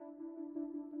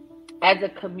As a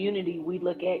community, we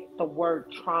look at the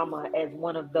word trauma as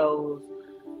one of those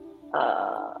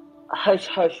uh, hush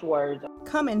hush words.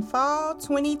 Coming fall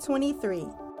 2023.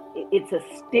 It's a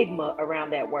stigma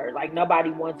around that word. Like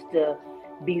nobody wants to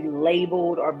be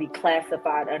labeled or be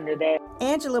classified under that.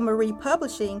 Angela Marie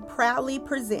Publishing proudly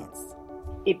presents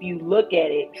If you look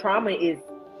at it, trauma is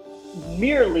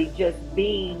merely just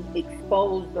being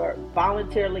exposed or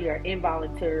voluntarily or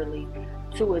involuntarily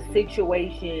to a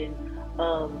situation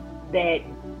that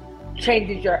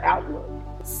changes your outlook.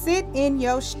 Sit in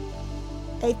Your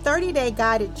a 30-day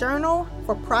guided journal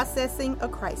for processing a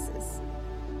crisis.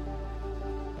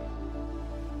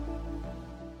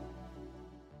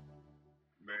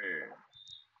 Man.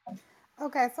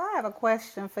 Okay, so I have a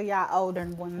question for y'all older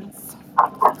ones.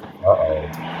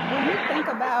 Uh-oh. When you think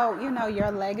about,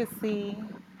 your legacy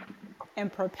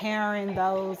and preparing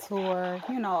those who are,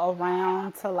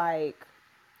 around to like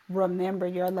remember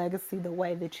your legacy the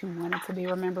way that you want it to be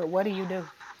remembered, what do you do?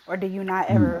 Or do you not Mm,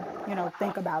 ever,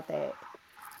 think about that?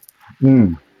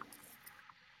 mm,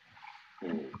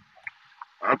 Hmm.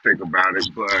 I think about it,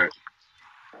 but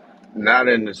not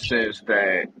in the sense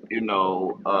that,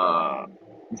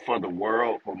 for the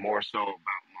world, but more so about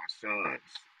my sons.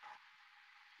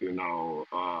 You know,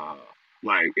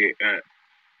 like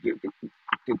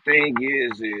the thing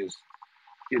is,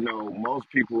 most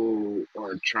people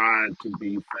are trying to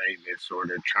be famous or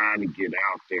they're trying to get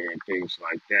out there and things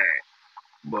like that.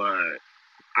 But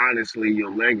honestly,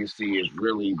 your legacy is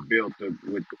really built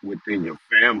within your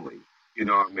family. You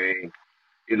know what I mean?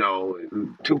 You know,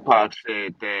 Tupac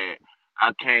said that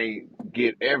I can't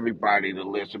get everybody to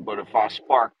listen, but if I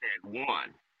spark that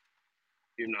one,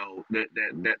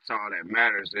 that's all that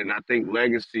matters. And I think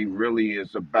legacy really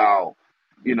is about,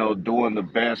 doing the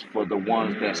best for the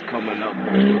ones that's coming up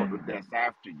before that's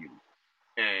after you.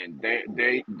 And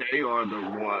they are the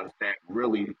ones that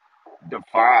really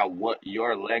define what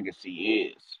your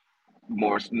legacy is.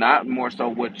 Not more so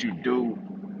what you do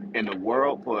in the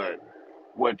world, but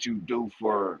what you do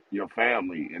for your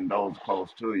family and those close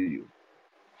to you.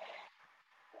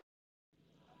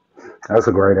 that's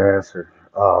a great answer.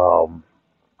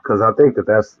 Because I think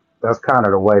that's kind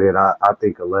of the way that I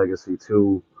think of legacy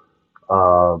too.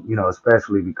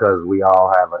 Especially because we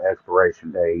all have an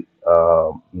expiration date.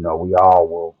 We all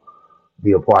will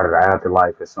be a part of the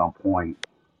afterlife at some point.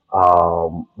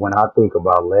 When I think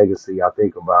about legacy, I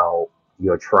think about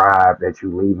your tribe that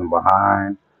you leaving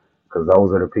behind, because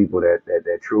those are the people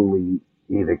that truly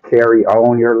either carry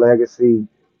on your legacy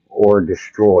or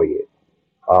destroy it.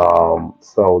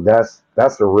 So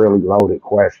that's a really loaded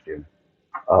question,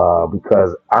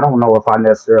 because I don't know if I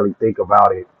necessarily think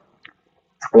about it,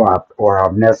 or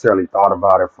I've necessarily thought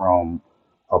about it from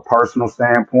a personal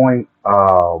standpoint,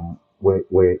 with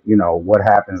what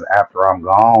happens after I'm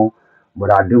gone.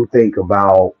 But I do think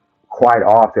about, quite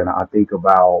often. I think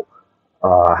about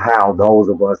how those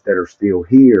of us that are still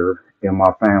here in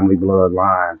my family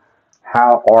bloodline,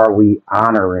 how are we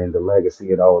honoring the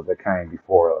legacy of those that came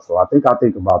before us? So I think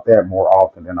about that more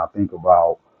often than I think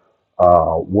about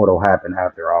what'll happen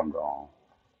after I'm gone.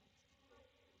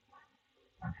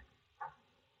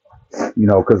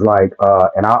 Because like,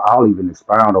 and I'll even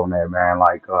expound on that, man.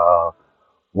 Like,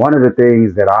 one of the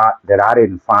things that I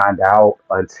didn't find out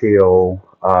until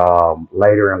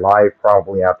later in life,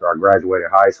 probably after I graduated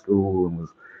high school and was,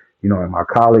 in my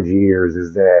college years,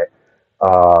 is that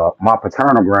my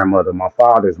paternal grandmother, my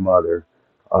father's mother,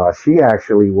 she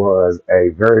actually was a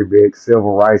very big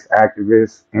civil rights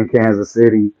activist in Kansas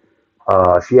City.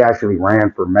 She actually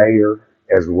ran for mayor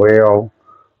as well.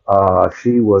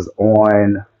 She was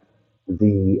on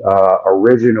the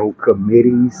original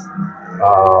committees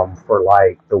for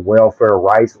like the welfare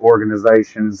rights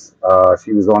organizations.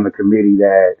 She was on the committee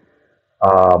that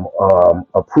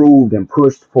approved and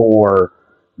pushed for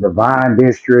the Vine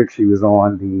District. She was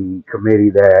on the committee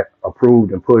that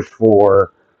approved and pushed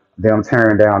for them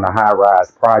tearing down the high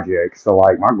rise project. So,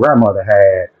 like, my grandmother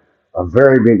had a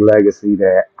very big legacy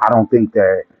that I don't think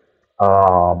that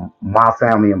my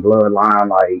family and bloodline,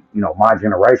 like, my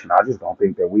generation, I just don't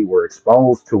think that we were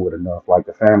exposed to it enough. Like,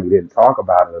 the family didn't talk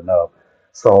about it enough.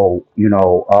 So,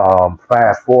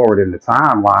 fast forward in the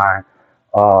timeline,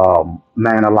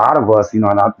 man, a lot of us, and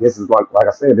this is like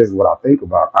I said, this is what I think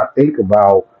about. I think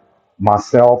about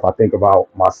myself. I think about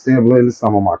my siblings,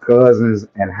 some of my cousins,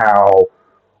 and how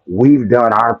we've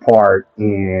done our part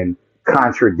in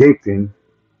contradicting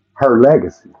her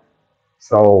legacy.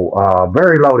 So,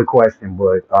 very loaded question,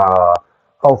 but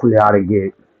hopefully I didn't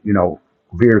get,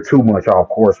 veer too much off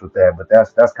course with that. But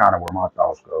that's kind of where my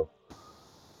thoughts go.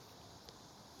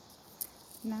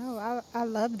 No, I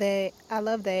love that. I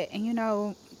love that. And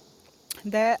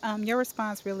That your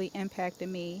response really impacted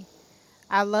me.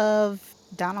 I love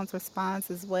Donald's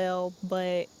response as well,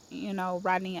 but you know,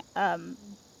 Rodney,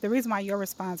 the reason why your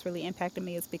response really impacted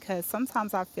me is because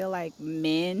sometimes I feel like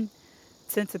men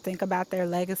tend to think about their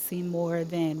legacy more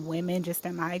than women, just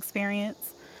in my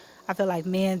experience. I feel like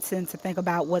men tend to think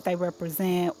about what they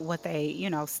represent, what they,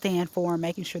 stand for,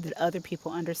 making sure that other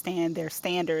people understand their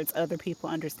standards, other people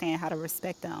understand how to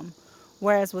respect them.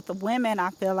 Whereas with the women,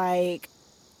 I feel like,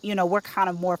 we're kind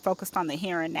of more focused on the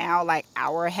here and now, like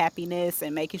our happiness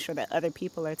and making sure that other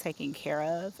people are taken care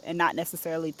of and not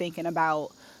necessarily thinking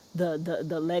about the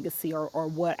legacy or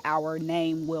what our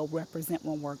name will represent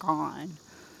when we're gone.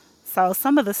 So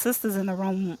some of the sisters in the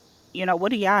room, what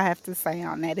do y'all have to say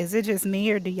on that? Is it just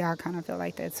me or do y'all kind of feel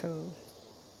like that too?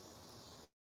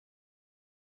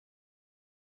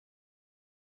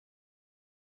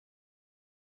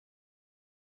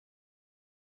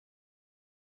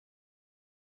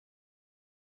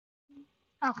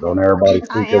 Don't Okay. everybody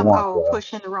I speak at am once, old, y'all.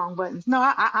 pushing the wrong buttons. No,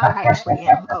 I actually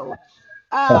am old.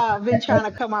 I've been trying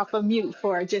to come off of mute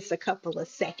for just a couple of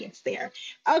seconds there.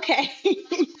 Okay.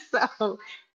 So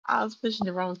I was pushing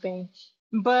the wrong thing.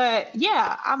 But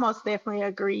yeah, I most definitely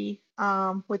agree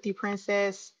with you,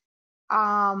 Princess.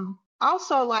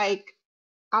 Also, like,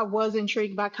 I was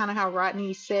intrigued by kind of how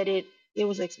Rodney said it. It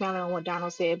was expounding on what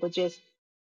Donald said, but just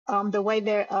the way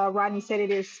that Rodney said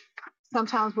it is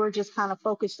sometimes we're just kind of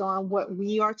focused on what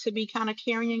we are to be kind of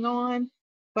carrying on.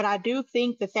 But I do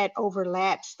think that that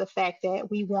overlaps the fact that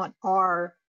we want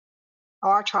our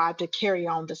tribe to carry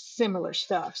on the similar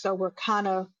stuff. So we're kind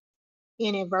of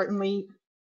inadvertently,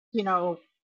 you know,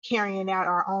 carrying out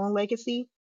our own legacy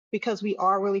because we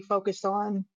are really focused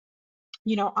on,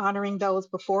 honoring those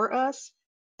before us.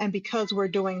 And because we're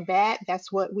doing that,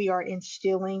 that's what we are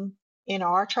instilling in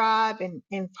our tribe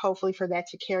and hopefully for that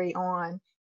to carry on.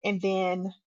 And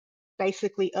then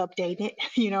basically update it,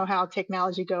 how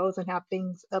technology goes and how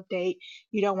things update.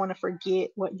 You don't want to forget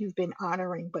what you've been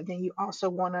honoring, but then you also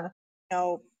want to,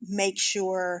 make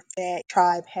sure that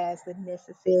tribe has the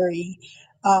necessary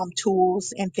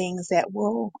tools and things that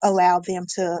will allow them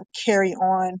to carry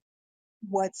on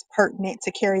what's pertinent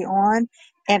to carry on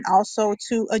and also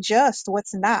to adjust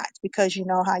what's not because you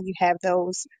know how you have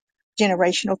those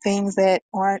generational things that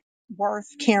aren't worth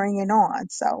carrying on.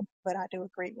 So, but I do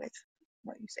agree with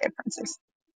what you said, Princess.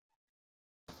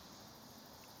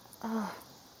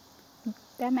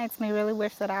 That makes me really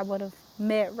wish that I would have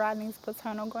met Rodney's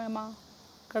paternal grandma,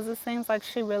 because it seems like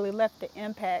she really left the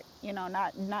impact,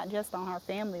 not just on her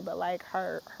family, but like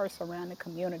her surrounding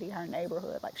community, her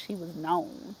neighborhood. Like she was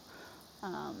known,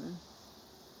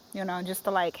 just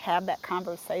to like have that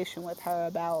conversation with her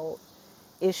about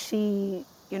is she,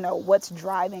 what's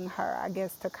driving her, I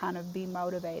guess, to kind of be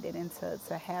motivated and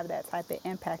to have that type of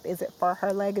impact. Is it for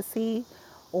her legacy,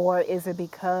 or is it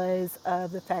because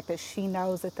of the fact that she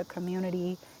knows that the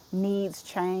community needs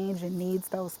change and needs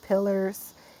those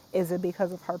pillars? Is it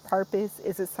because of her purpose?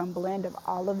 Is it some blend of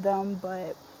all of them?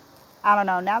 But I don't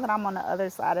know. Now that I'm on the other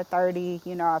side of 30,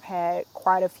 I've had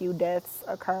quite a few deaths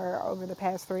occur over the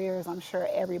past 3 years. I'm sure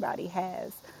everybody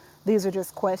has. These are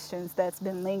just questions that's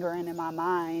been lingering in my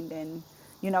mind. And,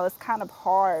 it's kind of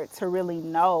hard to really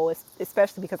know,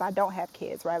 especially because I don't have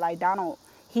kids, right? Like, Donald,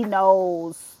 he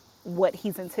knows what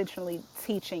he's intentionally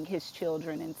teaching his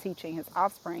children and teaching his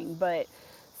offspring. But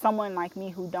someone like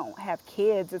me who don't have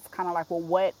kids, it's kind of like,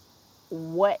 well,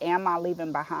 what am I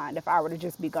leaving behind if I were to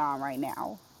just be gone right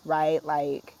now, right?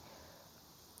 Like,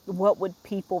 what would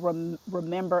people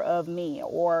remember of me?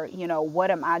 Or,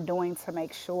 what am I doing to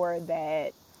make sure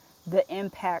that the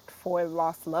impact for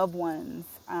lost loved ones,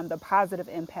 the positive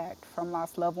impact from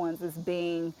lost loved ones, is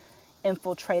being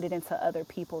infiltrated into other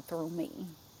people through me?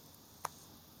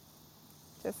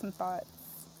 Just some thoughts.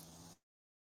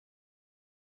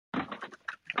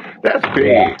 That's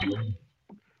Yeah. big.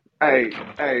 Hey,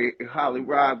 Holly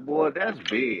Rock, boy, that's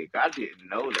big. I didn't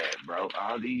know that, bro.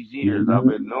 All these years I've Hmm.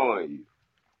 been knowing you.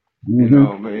 You Hmm.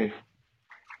 know, man.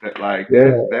 That like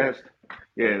Yeah. that's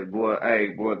yeah, boy. Hey,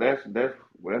 boy, that's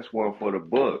one for the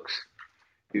books.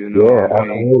 You know Yeah. what I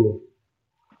mean? Absolutely.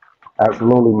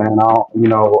 Absolutely, man.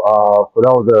 For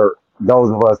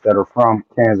those of us that are from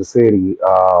Kansas City,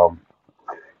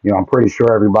 I'm pretty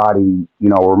sure everybody,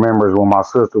 remembers when my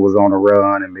sister was on the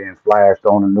run and being flashed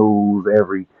on the news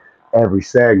every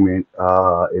segment,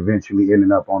 eventually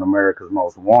ending up on America's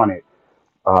Most Wanted.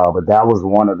 But that was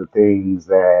one of the things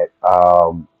that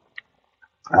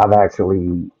I've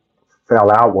actually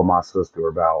fell out with my sister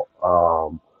about.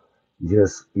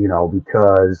 Just,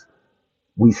 because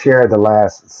we share the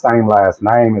same last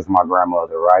name as my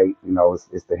grandmother, right?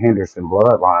 It's the Henderson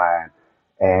bloodline.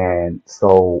 And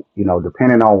so,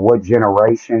 depending on what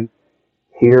generation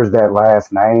hears that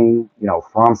last name,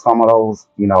 from some of those,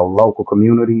 local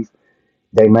communities,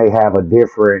 they may have a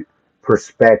different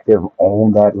perspective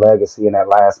on that legacy and that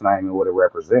last name and what it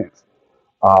represents.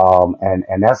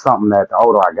 And that's something that the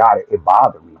older I got, it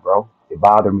bothered me, bro. It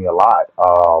bothered me a lot.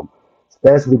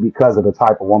 Especially because of the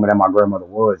type of woman that my grandmother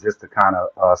was. Just to kind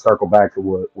of circle back to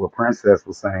what Princess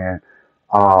was saying,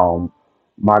 um,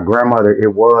 my grandmother, it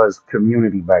was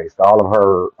community based. All of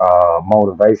her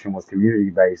motivation was community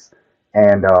based,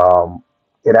 and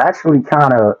it actually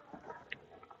kind of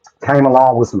came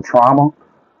along with some trauma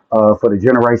for the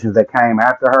generations that came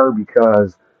after her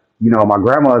because my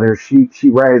grandmother she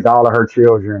raised all of her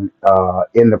children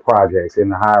in the projects in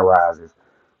the high rises.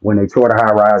 When they tore the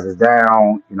high rises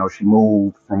down, she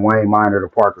moved from Wayne Minor to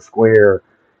Parker Square.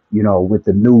 With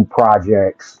the new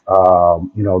projects,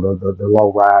 the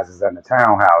low rises and the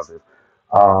townhouses.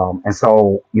 And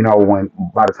so, when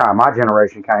by the time my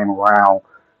generation came around,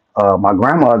 my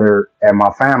grandmother and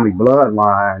my family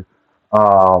bloodline,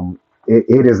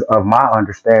 it is of my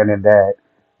understanding that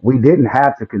we didn't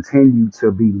have to continue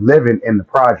to be living in the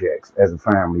projects as a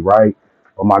family, right?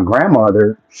 But my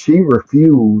grandmother, she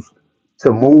refused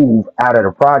to move out of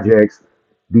the projects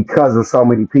because of so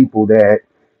many people that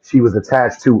she was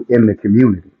attached to in the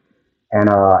community. And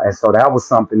so that was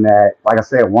something that, like I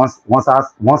said, once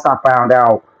I found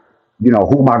out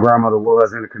who my grandmother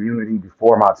was in the community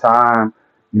before my time.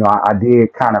 I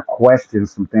did kind of question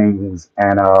some things,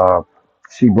 and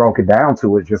she broke it down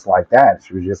to it just like that.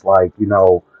 She was just like,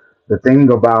 the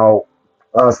thing about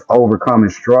us overcoming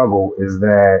struggle is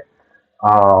that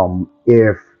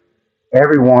if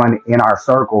everyone in our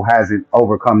circle hasn't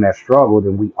overcome that struggle,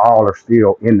 then we all are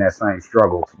still in that same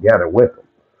struggle together with them,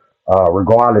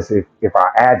 regardless if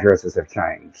our addresses have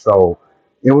changed. So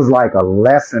it was like a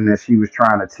lesson that she was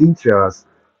trying to teach us.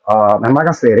 And like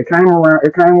I said, it came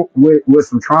with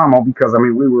some trauma because I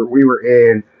mean we were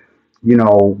in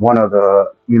one of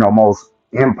the most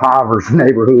impoverished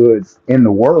neighborhoods in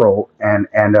the world, and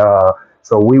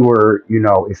so we were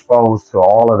exposed to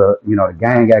all of the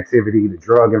gang activity, the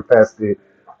drug infested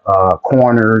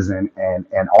corners, and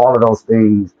all of those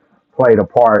things played a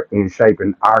part in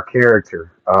shaping our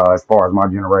character as far as my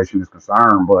generation is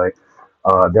concerned. But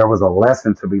there was a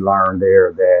lesson to be learned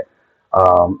there that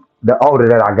the older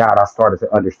that I got, I started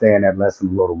to understand that lesson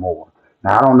a little more.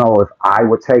 Now I don't know if I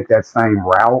would take that same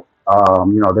route.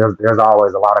 There's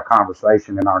always a lot of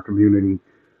conversation in our community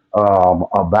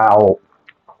about,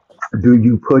 do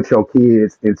you put your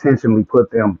kids, intentionally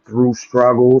put them through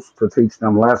struggles to teach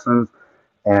them lessons?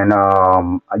 And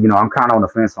I'm kind of on the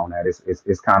fence on that.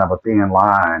 It's kind of a thin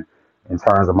line in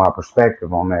terms of my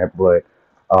perspective on that. But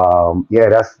yeah,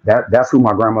 that's who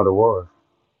my grandmother was.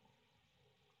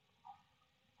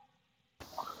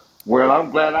 Well,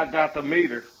 I'm glad I got to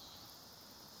meet her.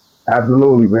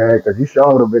 Absolutely, man, because you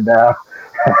showed up and down.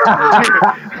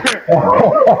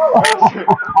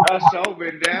 I sure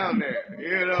been down there.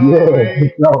 You know what I Yeah, for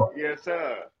mean? sure. Yes,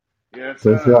 sir. Yes,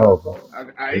 For sir. sure, bro.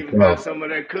 I For even got sure. some of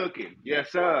that cooking.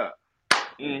 Yes, sir.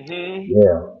 Mm-hmm.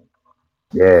 Yeah.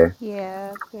 Yeah.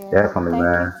 Yeah, yeah. Definitely,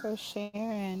 Thank you man. for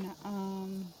sharing.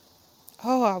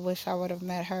 Oh, I wish I would have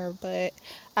met her, but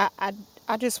I I,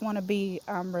 I just want to be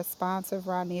responsive,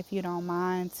 Rodney, if you don't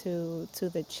mind, to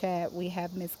the chat. We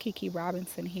have Miss Kiki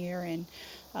Robinson here, and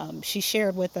she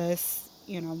shared with us,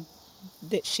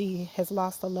 that she has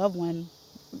lost a loved one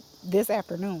this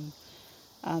afternoon.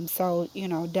 So,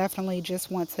 definitely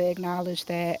just want to acknowledge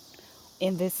that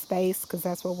in this space because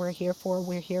that's what we're here for.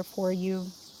 We're here for you.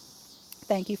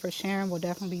 Thank you for sharing. We'll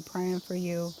definitely be praying for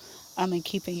you and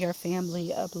keeping your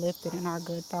family uplifted in our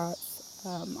good thoughts.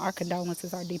 Our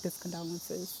condolences, our deepest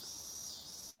condolences.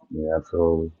 Yeah,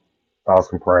 absolutely.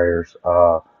 Thoughts and prayers.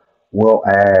 We'll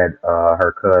add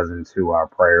her cousin to our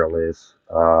prayer list,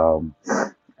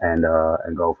 and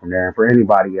go from there. And for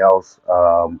anybody else,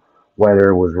 whether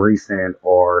it was recent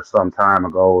or some time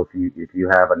ago, if you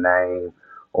have a name,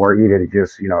 or either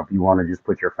just if you want to just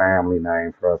put your family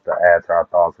name for us to add to our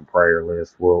thoughts and prayer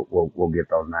list, we'll get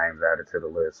those names added to the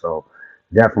list. So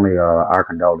definitely, our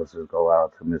condolences go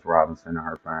out to Miss Robinson and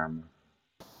her family.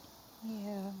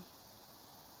 Yeah.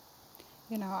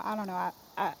 I don't know.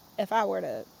 If I were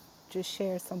to just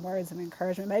share some words of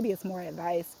encouragement, maybe it's more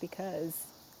advice because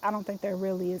I don't think there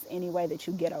really is any way that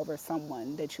you get over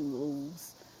someone that you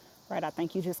lose, right? I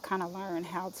think you just kind of learn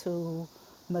how to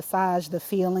massage the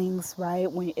feelings,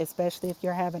 right? When, especially if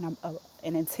you're having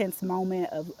an intense moment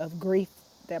of grief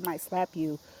that might slap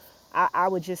you, I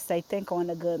would just say think on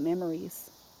the good memories.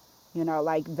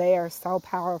 Like they are so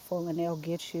powerful and they'll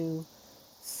get you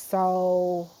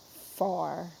so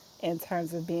far. in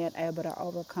terms of being able to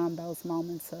overcome those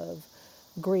moments of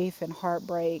grief and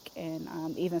heartbreak and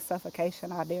even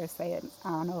suffocation. I dare say it.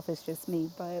 I don't know if it's just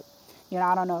me, but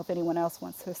I don't know if anyone else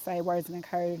wants to say words of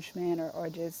encouragement or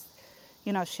just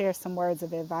share some words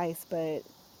of advice. But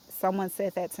someone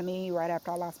said that to me right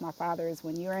after I lost my father is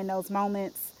when you're in those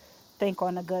moments, think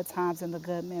on the good times and the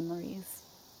good memories.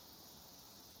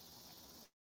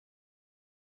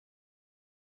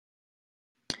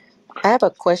 I have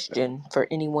a question for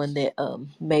anyone that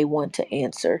may want to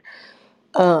answer.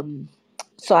 Um,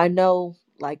 so I know,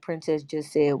 like Princess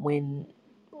just said, when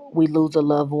we lose a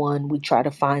loved one, we try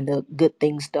to find the good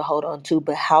things to hold on to.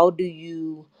 But how do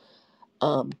you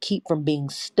keep from being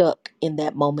stuck in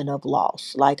that moment of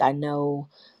loss? Like I know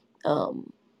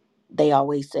um, they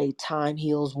always say time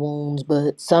heals wounds,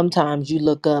 but sometimes you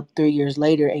look up 3 years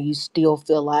later and you still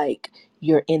feel like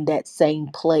you're in that same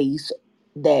place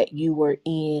that you were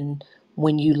in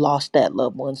when you lost that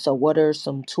loved one. So, what are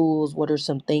some tools? What are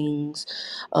some things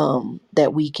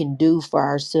that we can do for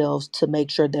ourselves to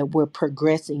make sure that we're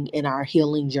progressing in our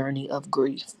healing journey of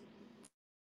grief?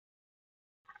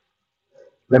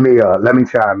 Let me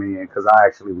chime in because I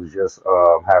actually was just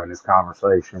having this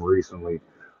conversation recently.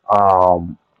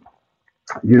 Um,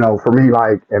 for me,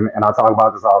 like, and I talk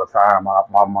about this all the time.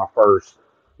 My first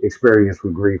experience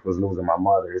with grief was losing my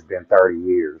mother. It's been 30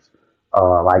 years.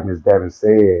 Like Miss Devin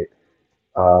said,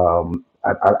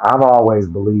 I've always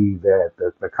believed that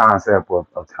the concept of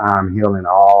time healing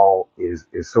all is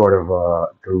sort of a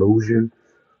delusion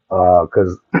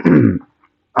because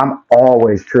I'm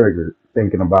always triggered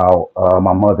thinking about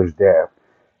my mother's death,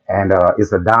 and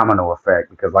it's a domino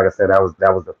effect because, like I said, that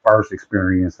was the first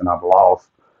experience, and I've lost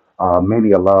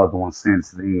many a loved one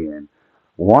since then.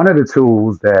 One of the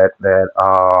tools that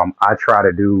I try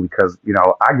to do because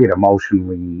I get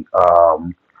emotionally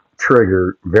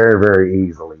triggered very very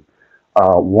easily.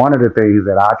 One of the things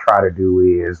that I try to do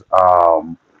is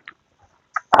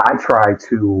I try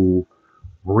to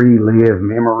relive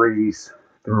memories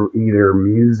through either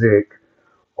music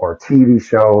or TV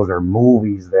shows or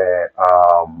movies that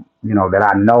that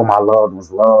I know my loved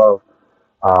ones love.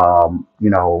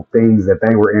 Things that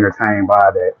they were entertained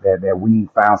by that we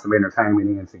found some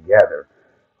entertainment in together.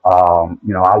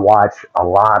 I watch a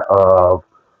lot of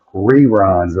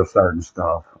reruns of certain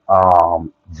stuff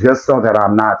just so that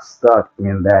I'm not stuck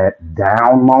in that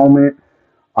down moment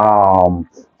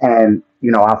and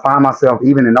I find myself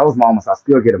even in those moments, I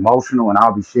still get emotional and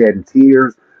I'll be shedding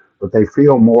tears, but they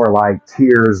feel more like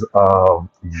tears of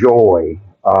joy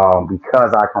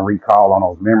because I can recall on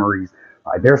those memories.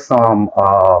 Like there's some,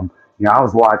 I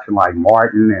was watching like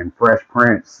Martin and Fresh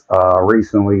Prince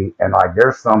recently, and like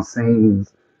there's some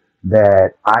scenes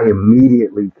that I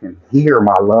immediately can hear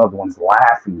my loved ones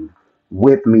laughing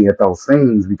with me at those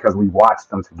scenes because we watched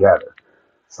them together.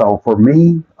 So for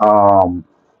me,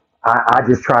 I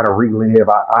just try to relive.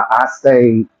 I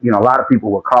stay, a lot of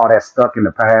people will call that stuck in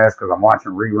the past because I'm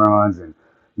watching reruns and,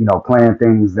 playing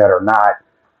things that are not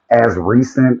as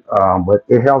recent. But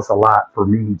it helps a lot for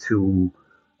me to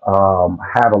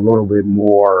have a little bit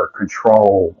more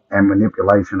control and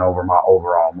manipulation over my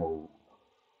overall mood.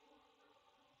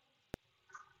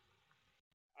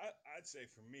 I'd say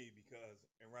for me because,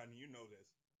 and Rodney, you know this,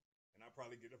 and I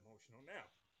probably get emotional now,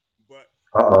 but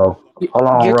Uh I oh. feel like Hold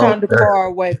on, You're Rope. kind of far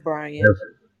away, Brian.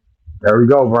 There we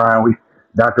go, Brian.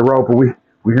 Dr. Roper,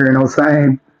 we hearing them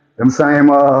same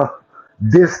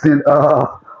distant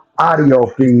audio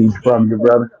it's a feeds little bit. from you,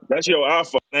 brother. That's your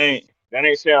iPhone. That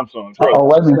ain't Samsung. Uh Trust oh, me.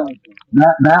 wait a minute.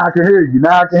 Now I can hear you.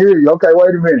 Now I can hear you. Okay,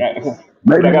 wait a minute. Yeah.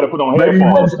 But I Maybe got to put on maybe you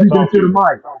headphones weren't to speaking talk to to the you.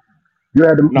 mic. You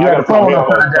had the No, you I had got the to put on phone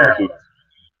headphones to upside talk down. to you.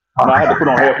 No, I had to put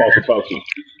on Okay. headphones to talk to you.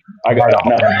 I got Right on,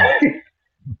 no. right on.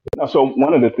 No, so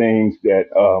one of the things that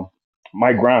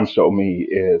Mike Grimes showed me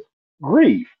is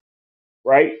grief,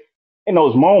 right? In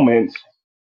those moments,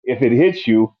 if it hits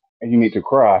you and you need to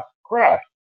cry, cry.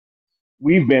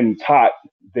 We've been taught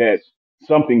that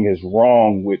something is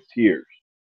wrong with tears.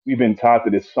 We've been taught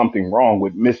that it's something wrong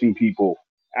with missing people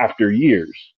after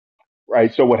years,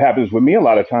 right? So what happens with me a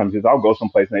lot of times is I'll go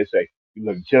someplace and they say, "You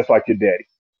look just like your daddy,"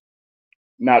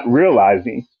 not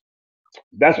realizing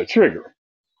that's a trigger.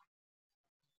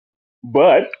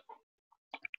 But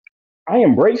I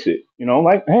embrace it,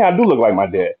 like, hey, I do look like my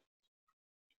dad.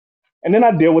 And then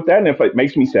I deal with that. And if it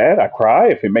makes me sad, I cry.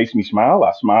 If it makes me smile,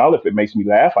 I smile. If it makes me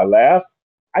laugh, I laugh.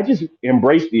 I just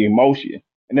embrace the emotion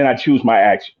and then I choose my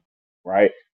action,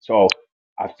 right? So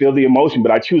I feel the emotion,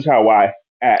 but I choose how I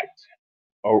act.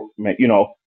 Or,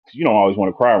 'cause you don't always want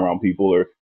to cry around people or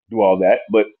do all that.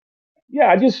 But yeah,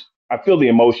 I feel the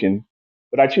emotion,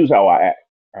 but I choose how I act,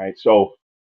 right? So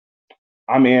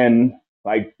I'm in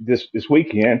like this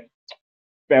weekend.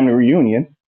 family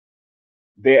reunion.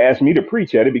 They asked me to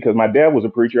preach at it because my dad was a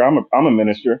preacher. I'm a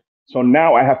minister. So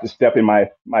now I have to step in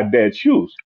my dad's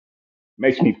shoes.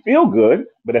 Makes me feel good,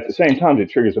 but at the same time,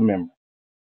 it triggers a memory.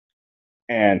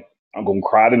 And I'm going to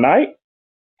cry tonight,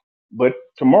 but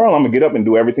tomorrow I'm going to get up and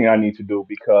do everything I need to do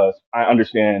because I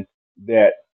understand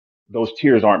that those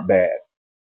tears aren't bad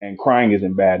and crying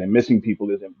isn't bad and missing people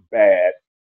isn't bad.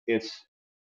 It's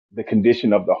the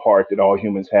condition of the heart that all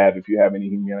humans have. If you have any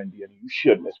humanity, you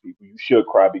should miss people. You should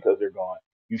cry because they're gone.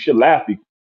 You should laugh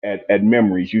at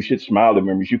memories. You should smile at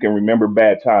memories. You can remember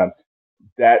bad times.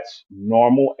 That's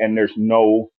normal, and there's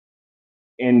no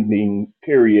ending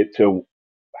period to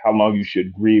how long you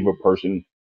should grieve a person.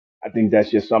 I think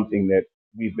that's just something that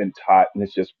we've been taught, and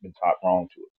it's just been taught wrong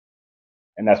to us.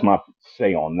 And that's my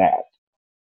say on that.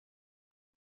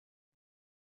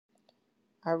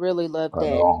 I really love Right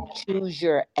that. on. Choose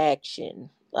your action.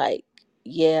 Like,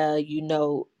 yeah,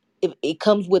 it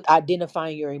comes with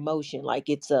identifying your emotion. Like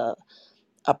it's a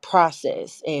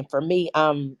process. And for me,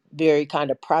 I'm very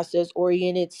kind of process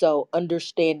oriented. So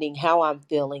understanding how I'm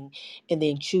feeling and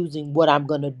then choosing what I'm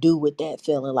gonna do with that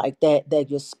feeling, like that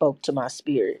just spoke to my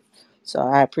spirit. So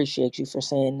I appreciate you for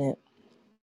saying that.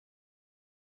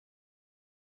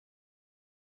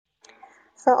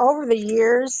 So over the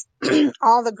years,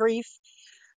 all the grief,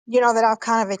 that I've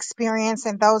kind of experienced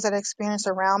and those that experience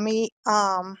around me,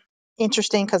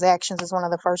 interesting because actions is one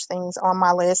of the first things on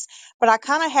my list. But I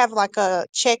kind of have like a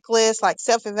checklist, like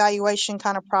self-evaluation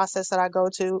kind of process that I go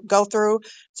through.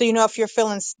 So, if you're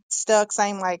feeling stuck,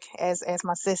 same like as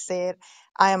my sis said,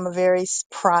 I am a very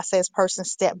process person,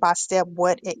 step by step.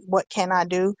 What can I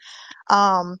do?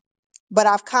 Um, but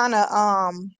I've kind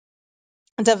of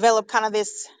develop kind of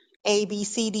this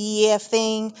ABCDEF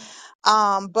thing.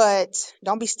 But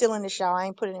don't be stealing this, y'all. I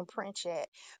ain't put it in print yet.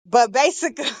 But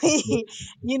basically,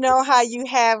 you know how you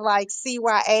have like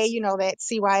CYA, that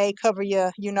CYA cover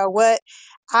your, what?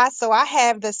 So I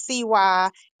have the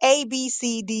CY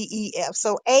ABCDEF.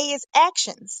 So A is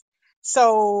actions.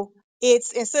 So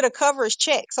it's instead of cover is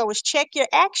check. So it's check your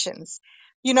actions.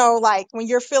 Like when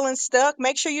you're feeling stuck,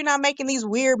 make sure you're not making these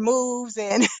weird moves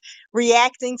and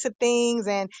reacting to things,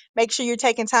 and make sure you're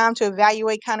taking time to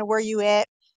evaluate kind of where you at.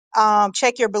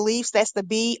 Check your beliefs. That's the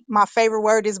B. My favorite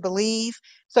word is believe.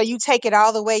 So you take it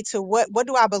all the way to what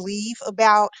do I believe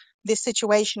about this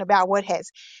situation, about what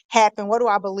has happened? What do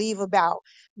I believe about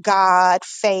God,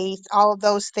 faith, all of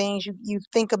those things? You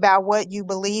think about what you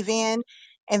believe in.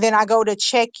 And then I go to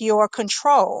check your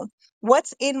control.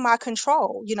 What's in my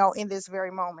control, in this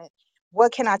very moment?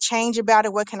 What can I change about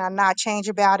it? What can I not change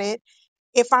about it?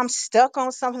 If I'm stuck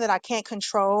on something that I can't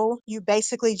control, you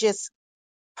basically just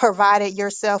provided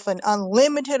yourself an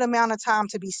unlimited amount of time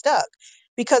to be stuck.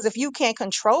 Because if you can't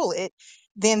control it,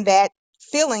 then that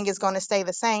feeling is going to stay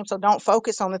the same. So don't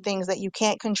focus on the things that you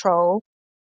can't control.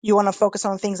 You want to focus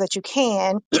on things that you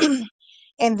can.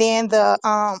 And then the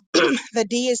the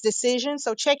D is decision.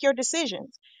 So check your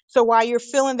decisions. So while you're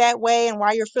feeling that way and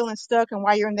while you're feeling stuck and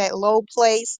while you're in that low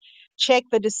place, check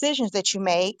the decisions that you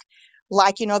make.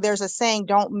 Like, there's a saying,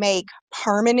 don't make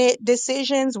permanent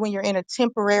decisions when you're in a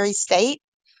temporary state.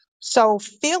 So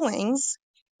feelings,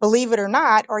 believe it or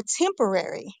not, are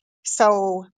temporary.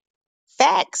 So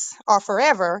facts are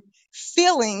forever,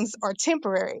 feelings are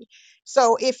temporary.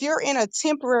 So if you're in a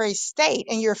temporary state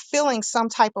and you're feeling some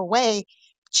type of way,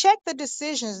 check the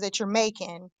decisions that you're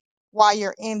making while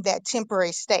you're in that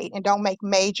temporary state, and don't make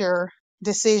major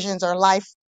decisions or life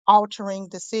altering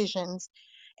decisions.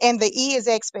 And the E is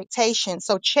expectation.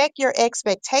 So check your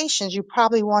expectations. You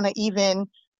probably want to even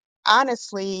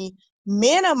honestly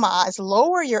minimize,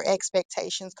 lower your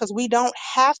expectations, because we don't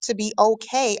have to be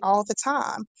okay all the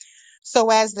time. So,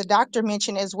 as the doctor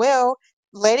mentioned as well,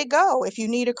 let it go. If you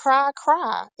need to cry,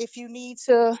 cry. If you need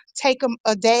to take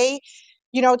a day,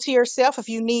 to yourself, if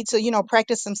you need to,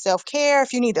 practice some self care,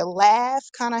 if you need to laugh,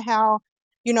 kind of how,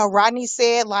 Rodney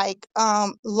said, like,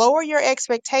 lower your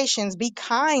expectations, be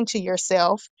kind to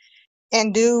yourself,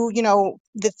 and do,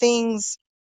 the things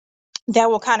that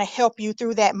will kind of help you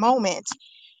through that moment.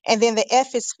 And then the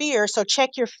F is fear. So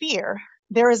check your fear.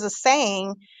 There is a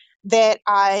saying that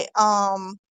I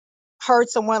heard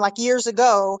someone like years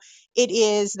ago. It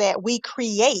is that we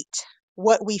create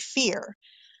what we fear.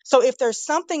 So if there's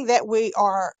something that we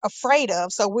are afraid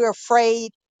of, so we're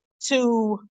afraid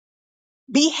to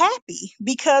be happy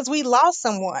because we lost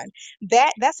someone,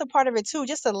 that's a part of it too.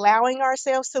 Just allowing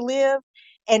ourselves to live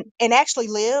and actually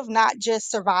live, not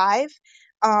just survive,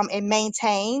 and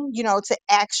maintain, to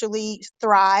actually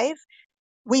thrive.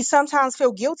 We sometimes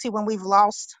feel guilty when we've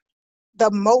lost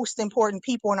the most important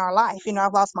people in our life.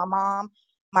 I've lost my mom,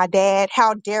 my dad.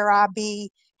 How dare I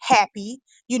be happy?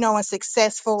 and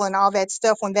successful and all that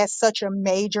stuff when that's such a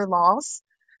major loss.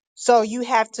 So you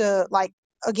have to, like,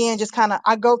 again, just kind of,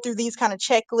 I go through these kind of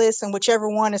checklists, and whichever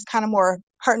one is kind of more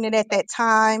pertinent at that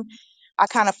time, I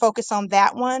kind of focus on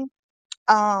that one.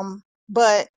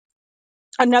 But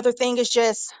another thing is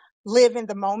just live in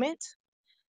the moment.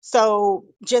 So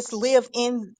just live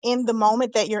in the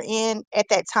moment that you're in at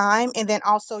that time, and then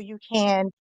also you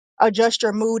can adjust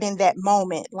your mood in that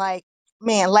moment. Like,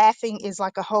 man, laughing is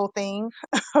like a whole thing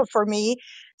for me.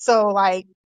 So like,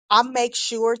 I make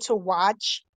sure to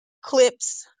watch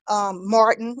clips.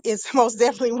 Martin is most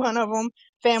definitely one of them.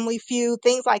 Family Feud,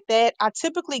 things like that. I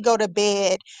typically go to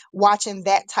bed watching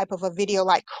that type of a video,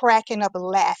 like cracking up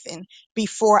laughing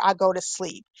before I go to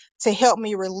sleep, to help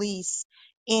me release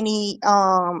any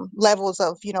levels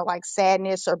of, like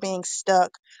sadness or being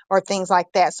stuck or things like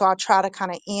that. So I try to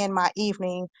kind of end my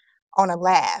evening on a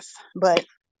laugh. But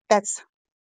that's,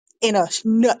 in a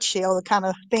nutshell, the kind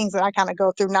of things that I kind of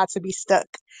go through not to be stuck.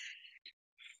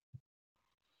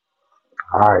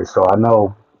 All right, so I don't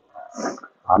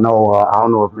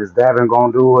know if Miss Devin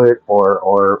gonna do it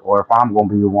or if I'm gonna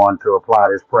be the one to apply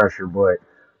this pressure. But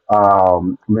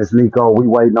Miss Nico, we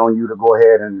waiting on you to go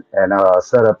ahead and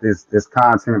set up this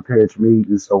content pitch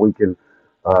meeting so we can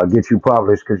get you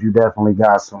published because you definitely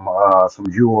got some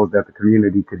jewels that the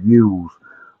community could use.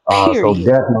 So Period.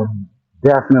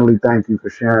 definitely thank you for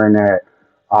sharing that.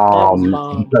 That was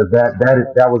bomb. Because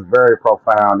that was very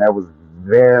profound. That was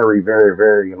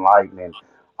very enlightening.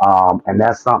 And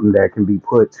that's something that can be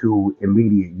put to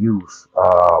immediate use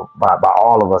by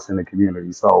all of us in the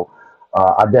community. So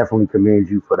I definitely commend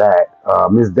you for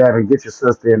that. Ms. Devin, get your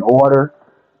sister in order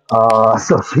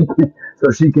so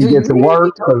she can Do get you to hear me?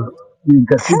 work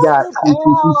because she got Come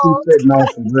she's on. sitting on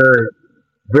some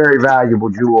very valuable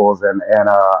jewels and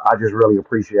I just really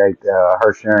appreciate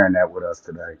her sharing that with us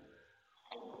today.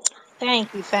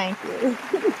 Thank you. Thank you.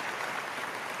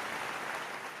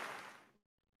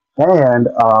 And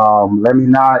let me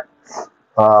not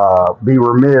be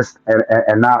remiss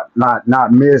and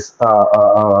not miss an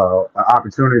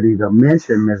opportunity to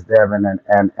mention Miss Devon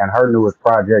and her newest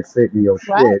project, Sitting Your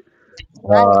Right. Shit.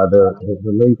 Right. The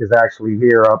link is actually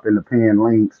here up in the pinned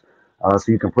links,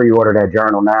 so you can pre-order that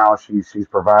journal now. She's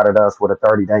provided us with a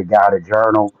 30-day guided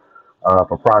journal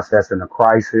for processing a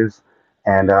crisis,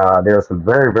 and there are some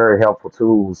very helpful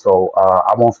tools. So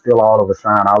I won't steal all of the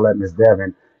shine. I'll let Miss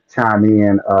Devon chime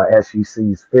in as she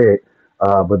sees fit.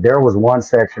 But there was one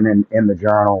section in the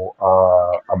journal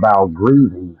about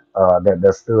grieving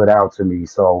that stood out to me.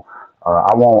 So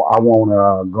I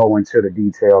won't go into the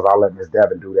details. I'll let Miss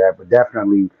Devin do that. But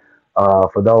definitely,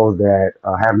 for those that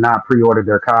have not pre-ordered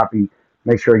their copy,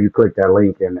 make sure you click that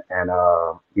link and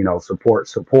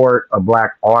support a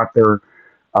Black author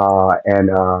and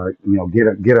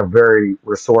get a very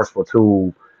resourceful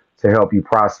tool to help you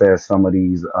process some of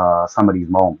these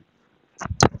moments.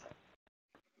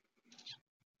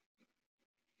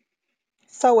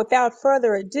 So without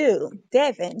further ado,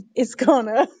 Devin is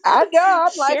gonna I know.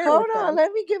 I'm like, share hold with on, us.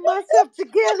 let me get myself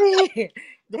together here.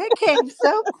 That came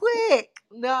so quick.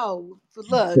 No,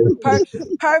 look,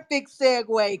 perfect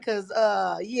segue because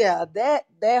yeah,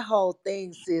 that whole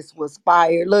thing, sis, was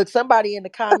fire. Look, somebody in the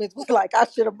comments was like, I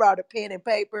should have brought a pen and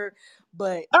paper,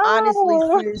 but honestly,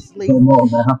 Oh, seriously, Come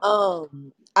on now.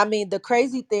 I mean, the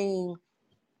crazy thing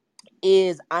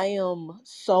is I am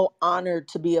so honored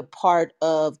to be a part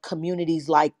of communities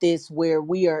like this where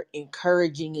we are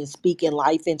encouraging and speaking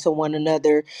life into one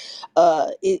another.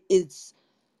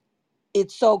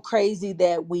 It's so crazy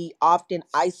that we often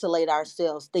isolate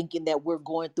ourselves thinking that we're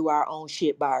going through our own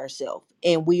shit by ourselves,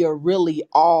 and we are really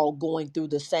all going through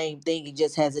the same thing. It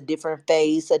just has a different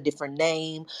face, a different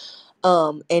name,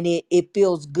 and it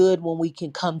feels good when we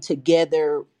can come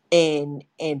together and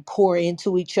pour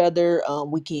into each other.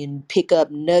 We can pick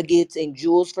up nuggets and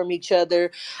jewels from each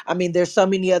other. I mean, there's so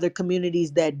many other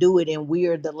communities that do it, and we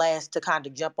are the last to kind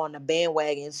of jump on the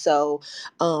bandwagon. So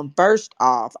first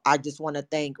off, I just want to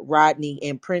thank Rodney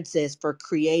and Princess for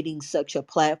creating such a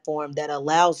platform that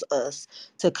allows us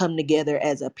to come together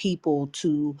as a people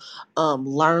to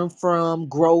learn from,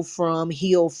 grow from,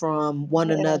 heal from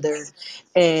one another. yes.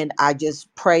 And I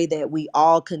just pray that we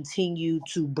all continue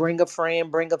to bring a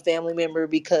friend, bring a family member,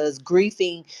 because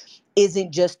grieving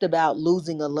isn't just about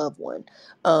losing a loved one.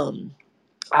 Um,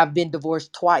 I've been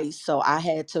divorced twice, so I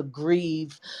had to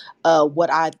grieve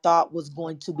what I thought was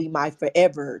going to be my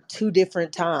forever two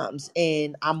different times.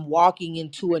 And I'm walking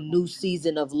into a new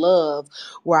season of love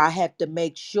where I have to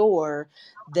make sure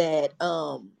that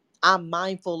I'm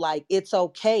mindful, like it's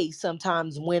okay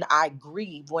sometimes when I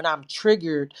grieve, when I'm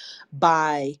triggered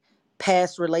by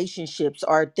past relationships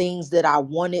or things that I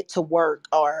wanted to work,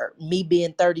 or me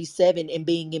being 37 and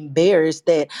being embarrassed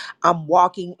that I'm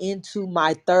walking into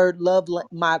my third love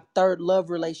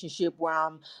relationship where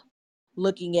I'm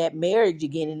looking at marriage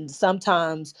again. And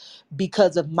sometimes,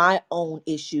 because of my own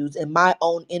issues and my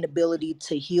own inability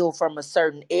to heal from a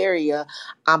certain area,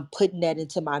 I'm putting that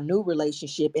into my new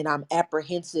relationship, and I'm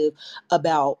apprehensive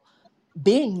about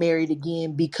being married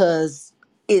again because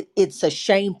it's a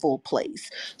shameful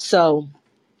place. So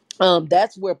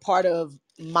that's where part of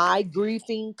my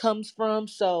grieving comes from.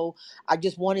 So I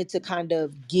just wanted to kind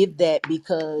of give that,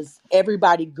 because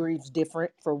everybody grieves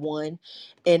different, for one,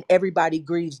 and everybody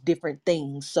grieves different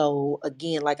things. So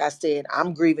again, like I said,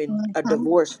 I'm grieving a Mhm.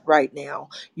 divorce right now.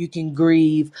 You can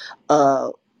grieve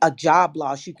a job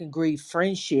loss, you can grieve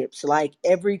friendships. Like,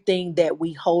 everything that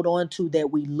we hold on to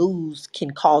that we lose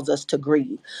can cause us to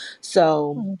grieve.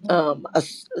 So Mhm.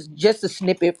 just a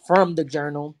snippet from the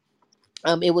journal.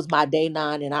 It was my day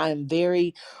 9, and I am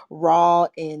very raw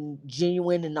and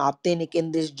genuine and authentic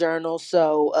in this journal.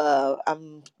 So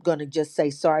I'm gonna just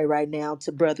say sorry right now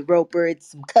to Brother Roper.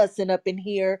 It's some cussing up in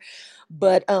here,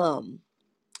 but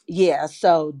yeah.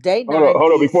 So day Hold on, 9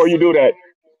 hold on. Before is you do that,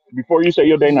 before you say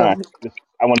your day you nine, gonna just,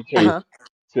 I want to tell uh you, huh.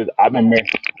 since I've been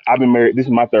married, This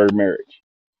is my third marriage.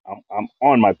 I'm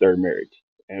on my third marriage,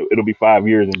 and it'll be 5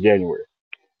 years in January.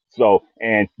 So,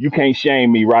 and you can't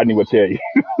shame me. Rodney will tell you.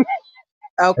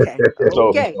 Okay,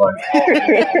 So, That's okay. right.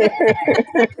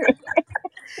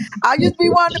 I just be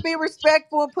wanting to be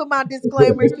respectful and put my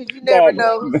disclaimers, because you never no,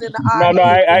 know who's in the no, audience.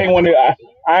 I And ain't one of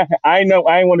I know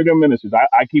I ain't one of them ministers. I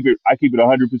keep it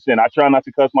 100%. I try not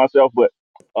to cuss myself, but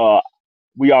uh,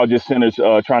 we all just sinners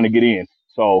trying to get in.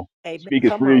 So amen. speak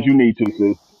as Come free as on, you need to,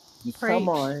 sis. come Preach.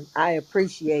 on. I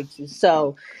appreciate you.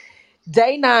 So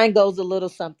day 9 goes a little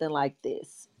something like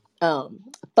this.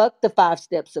 Fuck the 5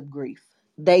 steps of grief.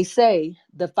 They say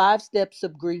the 5 steps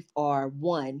of grief are: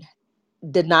 1,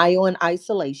 denial and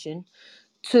isolation;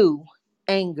 2,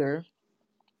 anger;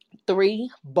 3,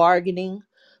 bargaining;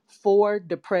 4,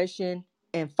 depression;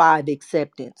 and 5,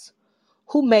 acceptance.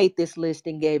 Who made this list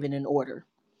and gave it in order?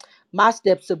 My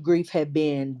steps of grief have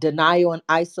been denial and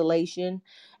isolation,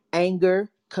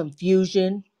 anger,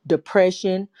 confusion,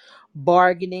 depression,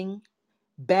 bargaining,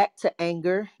 back to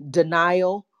anger,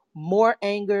 denial, more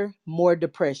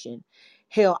depression.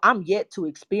 Hell, I'm yet to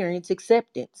experience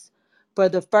acceptance. For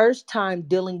the first time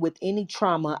dealing with any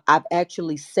trauma, I've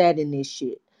actually sat in this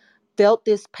shit, felt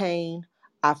this pain.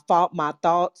 I fought my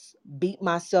thoughts, beat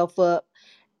myself up,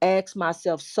 asked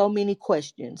myself so many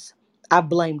questions. I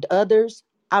blamed others,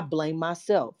 I blamed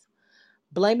myself.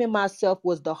 Blaming myself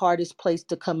was the hardest place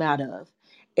to come out of.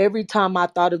 Every time I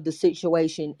thought of the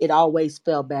situation, it always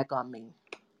fell back on me.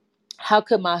 How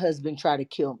could my husband try to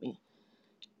kill me?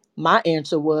 My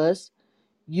answer was,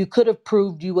 you could have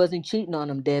proved you wasn't cheating on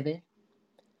him, Devin.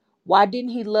 Why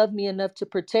didn't he love me enough to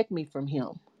protect me from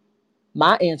him?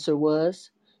 My answer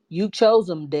was, you chose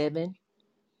him, Devin.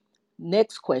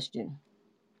 Next question.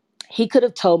 He could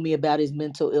have told me about his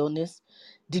mental illness.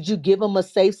 Did you give him a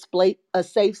safe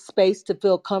space to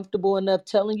feel comfortable enough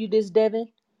telling you this, Devin?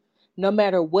 No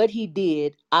matter what he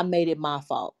did, I made it my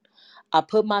fault. I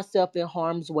put myself in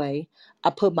harm's way. I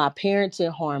put my parents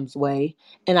in harm's way.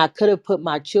 And I could have put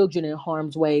my children in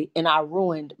harm's way. And I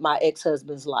ruined my ex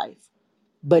husband's life.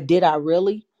 But did I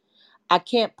really? I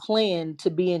can't plan to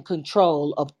be in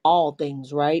control of all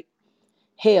things, right?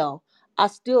 Hell, I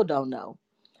still don't know.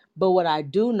 But what I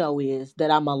do know is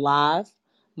that I'm alive.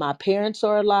 My parents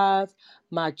are alive.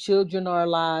 My children are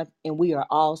alive. And we are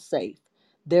all safe.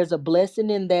 There's a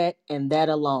blessing in that, and that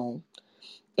alone.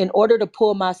 In order to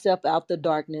pull myself out the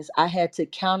darkness, I had to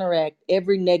counteract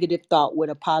every negative thought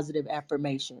with a positive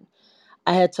affirmation.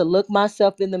 I had to look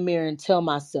myself in the mirror and tell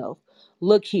myself,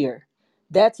 look here,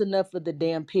 that's enough of the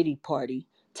damn pity party.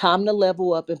 Time to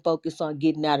level up and focus on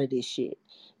getting out of this shit.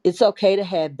 It's okay to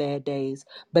have bad days,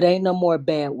 but ain't no more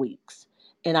bad weeks.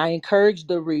 And I encourage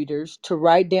the readers to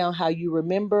write down how you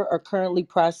remember or currently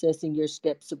processing your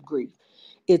steps of grief.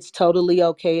 It's totally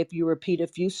okay if you repeat a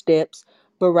few steps,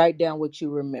 but write down what you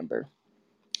remember.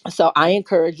 So I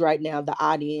encourage right now the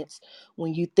audience,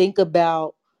 when you think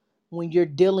about when you're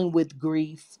dealing with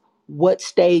grief, what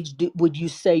stage would you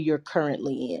say you're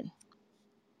currently in?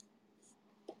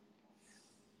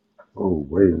 Oh,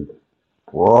 wait.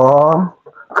 Boy,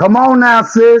 come on now,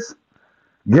 sis.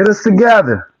 Get us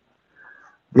together.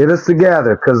 Get us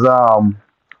together. Cause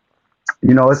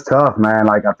it's tough, man.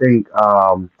 Like I think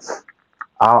I'll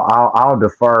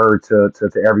defer to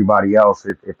everybody else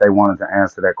if they wanted to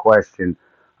answer that question.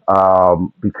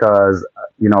 Because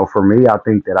for me, I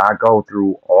think that I go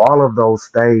through all of those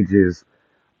stages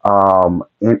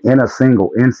in a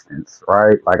single instance,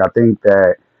 right? Like I think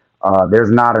that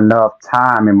there's not enough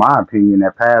time, in my opinion,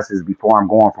 that passes before I'm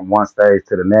going from one stage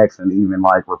to the next, and even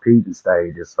like repeating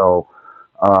stages. So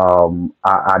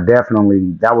I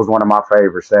definitely, that was one of my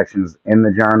favorite sections in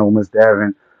the journal, Miss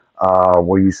Devon,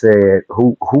 where you said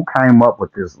who came up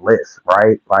with this list,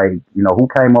 right? Like, you know, who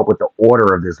came up with the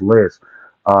order of this list?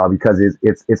 Because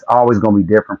it's always going to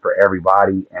be different for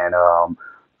everybody, and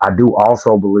I do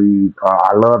also believe,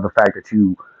 I love the fact that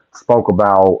you spoke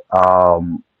about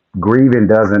grieving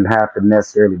doesn't have to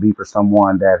necessarily be for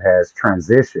someone that has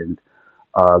transitioned.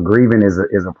 Grieving is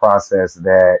a process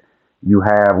that you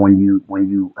have when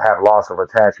you have loss of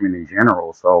attachment in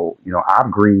general. So, you know,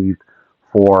 I've grieved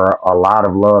for a lot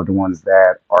of loved ones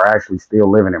that are actually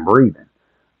still living and breathing.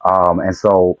 And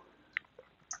so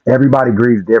everybody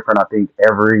grieves different. I think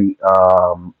every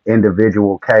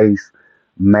individual case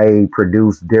may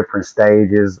produce different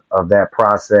stages of that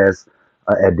process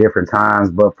at different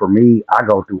times. But for me, I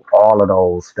go through all of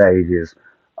those stages.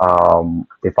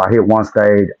 If I hit one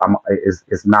stage,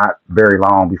 it's not very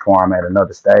long before I'm at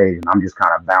another stage, and I'm just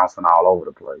kind of bouncing all over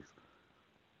the place.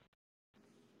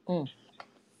 Mm.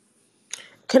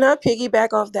 Can I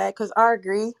piggyback off that? Because I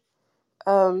agree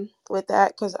with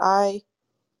that because I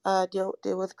deal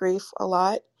with grief a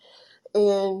lot.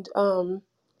 And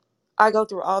I go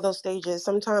through all those stages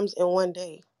sometimes in one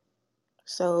day.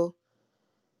 So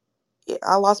yeah,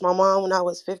 I lost my mom when I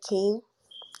was 15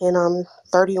 and I'm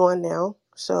 31 now.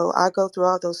 So I go through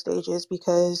all those stages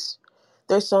because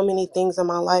there's so many things in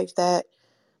my life that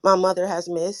my mother has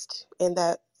missed and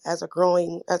that as a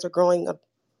growing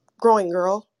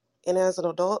girl and as an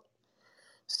adult.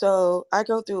 So I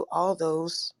go through all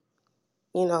those,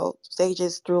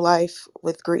 stages through life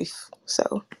with grief.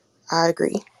 So I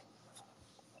agree.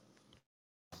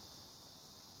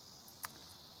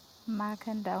 My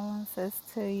condolences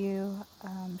to you,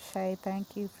 Shay.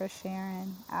 Thank you for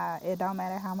sharing. It don't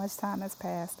matter how much time has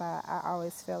passed. I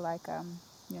always feel like,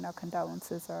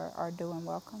 condolences are due and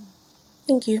welcome.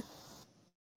 Thank you.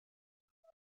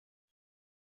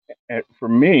 And for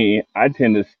me, I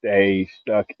tend to stay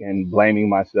stuck in blaming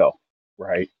myself,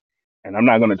 right? And I'm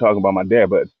not going to talk about my dad,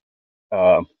 but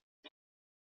uh,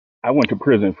 I went to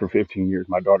prison for 15 years.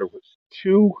 My daughter was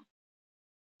 2.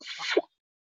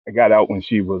 I got out when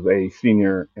she was a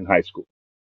senior in high school,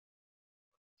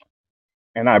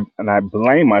 and I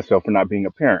blame myself for not being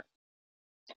a parent,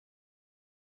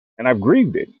 and I've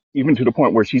grieved it, even to the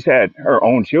point where she's had her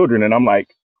own children, and I'm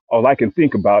like, all I can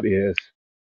think about is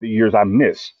the years I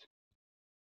missed.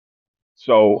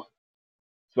 So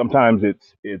sometimes it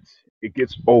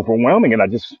gets overwhelming, and I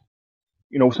just,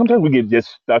 sometimes we get just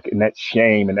stuck in that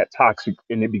shame and that toxic,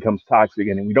 and it becomes toxic,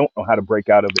 and then we don't know how to break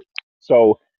out of it.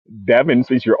 So, Devin,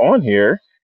 since you're on here,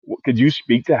 could you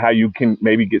speak to how you can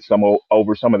maybe get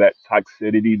over some of that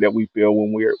toxicity that we feel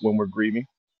when we're grieving?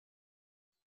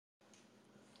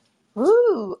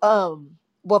 Ooh,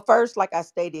 well, first, like I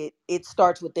stated, it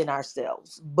starts within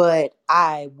ourselves. But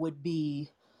I would be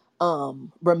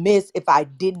remiss if I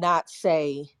did not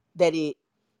say that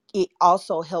it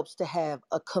also helps to have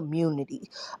a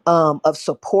community of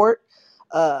support.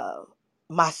 Uh,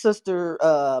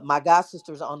 my god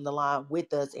sister's on the line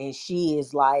with us, and she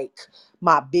is like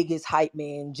my biggest hype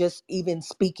man. Just even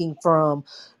speaking from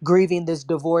grieving this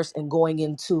divorce and going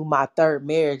into my third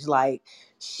marriage, like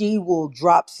she will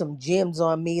drop some gems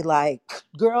on me. Like,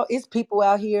 girl, it's people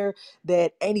out here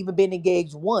that ain't even been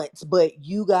engaged once, but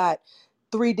you got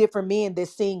 3 different men that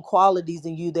seen qualities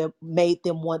in you that made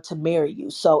them want to marry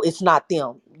you. So it's not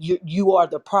them. You are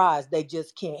the prize. They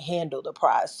just can't handle the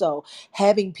prize. So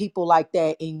having people like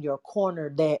that in your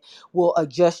corner that will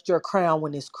adjust your crown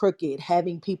when it's crooked,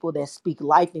 having people that speak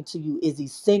life into you is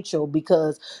essential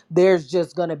because there's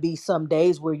just going to be some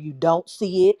days where you don't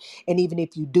see it. And even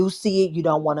if you do see it, you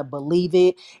don't want to believe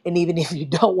it. And even if you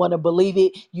don't want to believe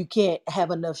it, you can't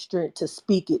have enough strength to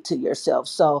speak it to yourself.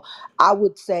 So I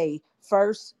would say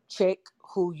first check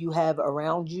who you have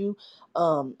around you.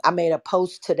 I made a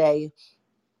post today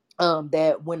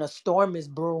that when a storm is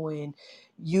brewing,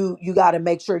 you got to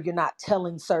make sure you're not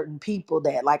telling certain people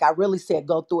that. Like I really said,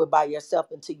 go through it by yourself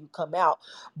until you come out.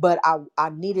 But I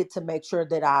needed to make sure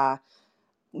that I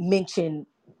mentioned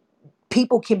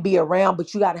people can be around,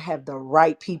 but you got to have the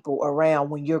right people around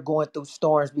when you're going through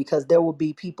storms because there will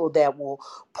be people that will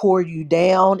pour you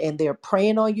down and they're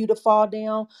praying on you to fall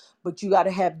down. But you got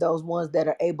to have those ones that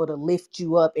are able to lift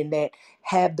you up and that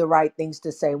have the right things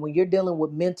to say. When you're dealing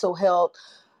with mental health,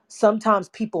 sometimes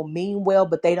people mean well,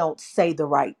 but they don't say the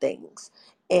right things.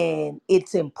 And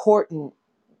it's important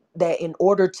that in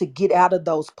order to get out of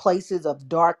those places of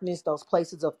darkness, those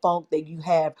places of funk, that you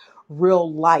have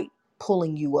real light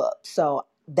pulling you up. So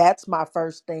that's my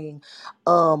first thing.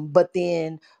 But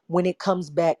then when it comes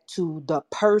back to the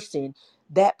person,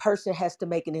 that person has to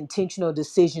make an intentional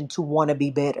decision to want to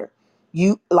be better.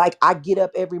 You like, I get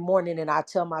up every morning and I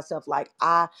tell myself, like,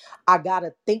 I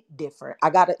gotta think different. I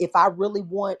gotta, if I really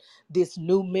want this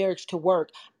new marriage to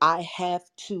work, I have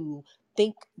to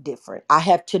think different. I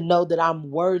have to know that I'm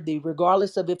worthy,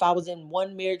 regardless of if I was in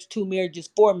one marriage, two marriages,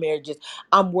 four marriages.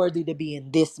 I'm worthy to be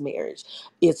in this marriage.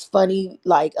 It's funny,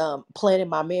 like, planning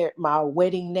my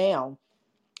wedding now.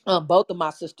 Both of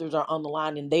my sisters are on the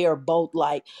line and they are both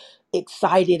like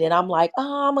excited, and I'm like,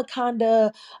 oh, I'm a kind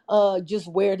of just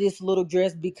wear this little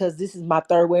dress because this is my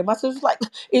third wedding. My sister's like,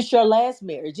 it's your last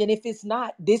marriage, and if it's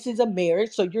not, this is a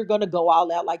marriage, so you're gonna go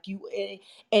all out like you.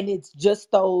 And it's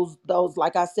just those,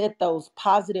 like I said, those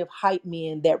positive hype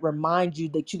men that remind you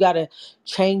that you got to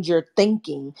change your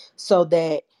thinking so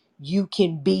that you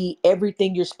can be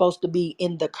everything you're supposed to be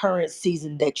in the current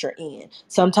season that you're in.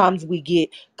 Sometimes we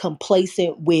get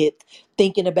complacent with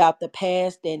thinking about the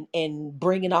past and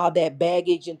bringing all that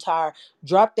baggage into our,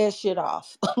 drop that shit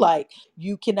off. Like,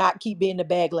 you cannot keep being the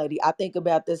bag lady. I think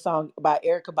about this song about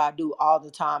Erica Badu all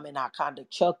the time, and I kind of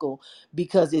chuckle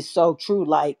because it's so true.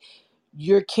 Like,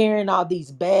 you're carrying all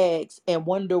these bags and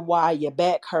wonder why your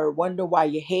back hurt, wonder why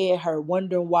your head hurt,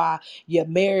 wonder why your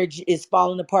marriage is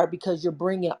falling apart, because you're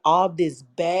bringing all this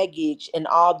baggage and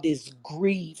all this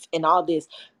grief and all this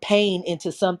pain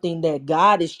into something that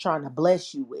God is trying to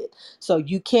bless you with. So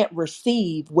you can't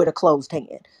receive with a closed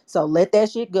hand. So let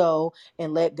that shit go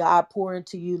and let God pour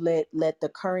into you. Let the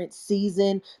current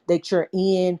season that you're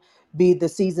in be the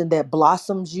season that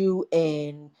blossoms you,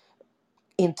 and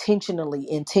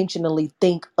intentionally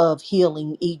think of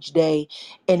healing each day,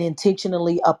 and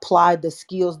intentionally apply the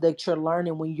skills that you're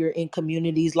learning when you're in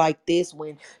communities like this,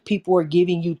 when people are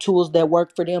giving you tools that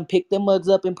work for them. Pick them mugs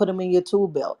up and put them in your tool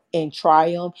belt and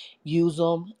try them, use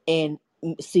them, and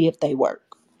see if they work.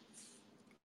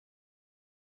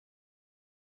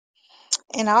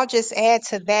 And I'll just add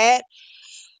to that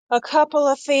a couple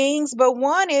of things, but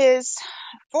one is,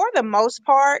 for the most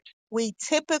part, we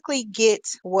typically get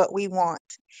what we want.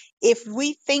 If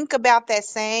we think about that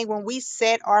saying, when we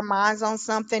set our minds on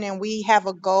something and we have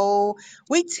a goal,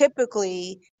 we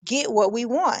typically get what we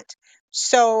want.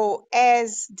 So,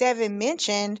 as Devin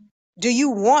mentioned, do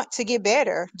you want to get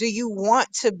better? Do you want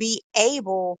to be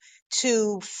able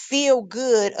to feel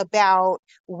good about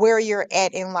where you're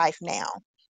at in life now?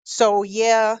 So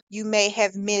yeah, you may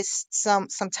have missed some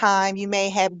time, you may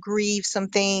have grieved some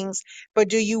things, but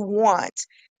do you want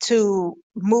to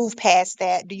move past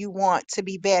that? Do you want to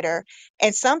be better?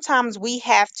 And sometimes we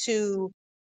have to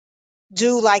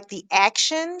do like the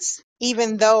actions,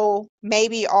 even though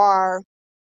maybe our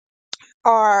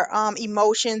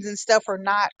emotions and stuff are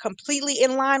not completely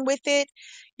in line with it.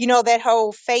 You know, that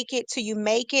whole fake it till you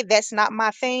make it, that's not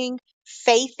my thing.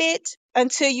 Faith it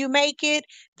until you make it,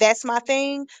 that's my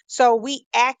thing. So we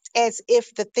act as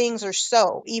if the things are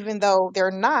so, even though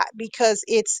they're not, because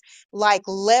it's like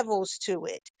levels to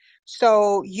it.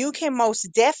 So you can most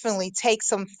definitely take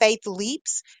some faith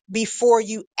leaps before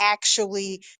you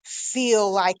actually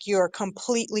feel like you're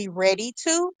completely ready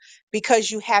to, because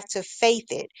you have to faith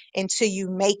it until you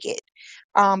make it.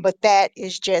 But that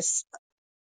is just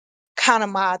kind of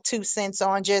my 2 cents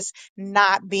on just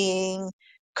not being,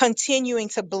 continuing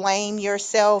to blame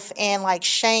yourself. And like,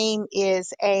 shame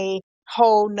is a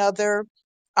whole nother,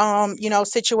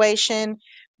 situation.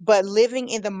 But living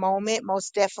in the moment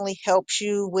most definitely helps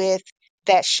you with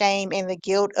that shame and the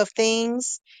guilt of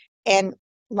things. And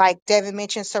like Devin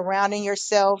mentioned, surrounding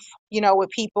yourself, with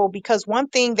people, because one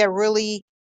thing that really,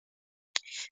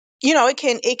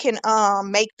 it can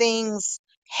make things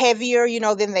heavier,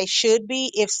 than they should be,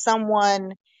 if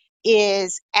someone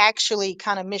is actually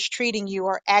kind of mistreating you,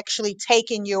 or actually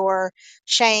taking your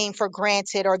shame for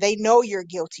granted, or they know you're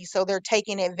guilty, so they're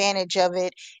taking advantage of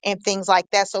it and things like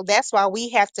that. So that's why we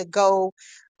have to go,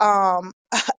 um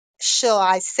shall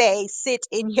I say, sit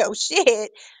in your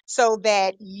shit, so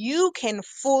that you can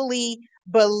fully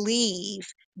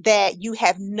believe that you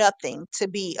have nothing to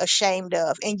be ashamed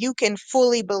of, and you can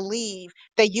fully believe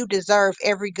that you deserve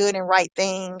every good and right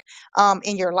thing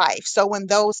in your life. So when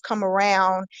those come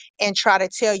around and try to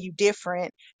tell you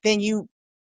different, then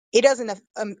it doesn't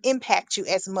impact you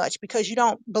as much, because you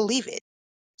don't believe it.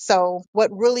 So what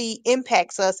really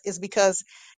impacts us is because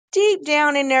deep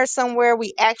down in there somewhere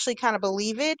we actually kind of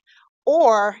believe it,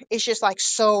 or it's just like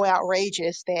so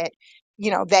outrageous that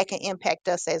that can impact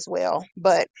us as well.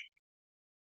 But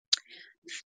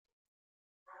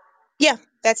yeah,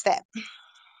 that's that.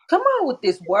 Come on with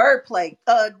this wordplay.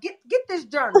 Get this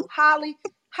journal, Holly.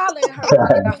 Holly and her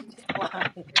running off this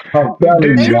line. I'm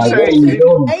telling Did you, you I Fake know it say till you did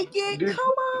you doing make it. did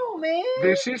Come on,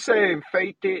 did man. she say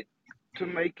faked it to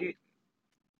make it?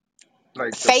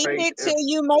 Like the Faith fake it till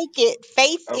you make it.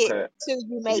 Faith it okay. till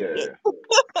you make it. Yeah.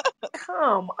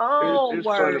 Come on, It's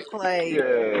funny. wordplay.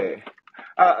 Yeah.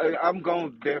 I'm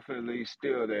gonna definitely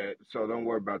steal that, so don't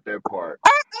worry about that part.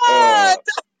 Ah,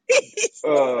 Uh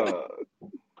uh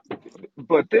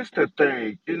but this the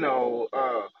thing,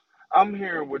 I'm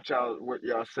hearing what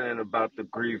y'all saying about the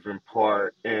grieving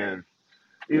part, and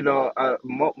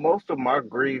most of my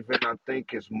grieving, I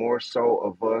think, is more so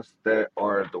of us that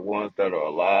are the ones that are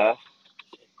alive.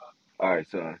 All right,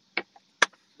 son,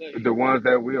 the ones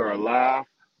that we are alive.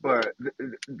 But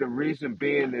the reason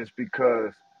being is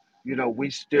because we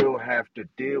still have to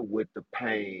deal with the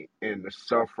pain and the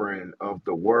suffering of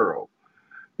the world.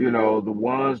 The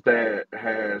ones that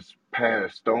has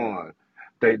passed on,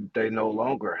 they no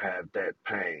longer have that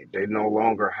pain. They no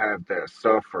longer have that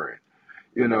suffering.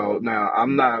 Now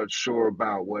I'm not sure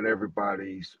about what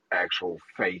everybody's actual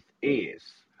faith is,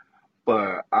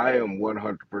 but I am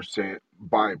 100%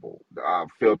 Bible. I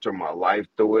filter my life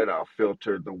through it. I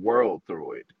filter the world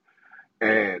through it.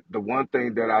 And the one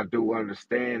thing that I do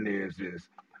understand is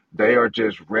they are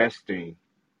just resting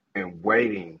and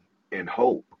waiting in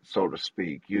hope, so to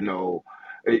speak. You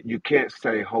can't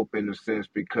say hope in the sense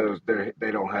because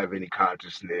they don't have any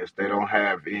consciousness. They don't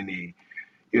have any,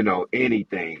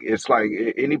 anything. It's like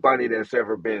anybody that's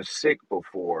ever been sick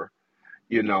before,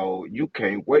 you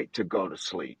can't wait to go to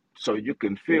sleep so you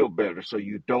can feel better, so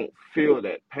you don't feel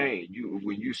that pain.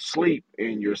 When you sleep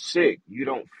and you're sick, you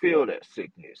don't feel that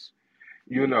sickness.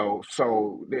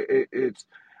 So it's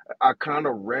I kind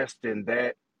of rest in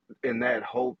that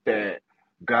hope that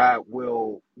God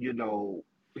will,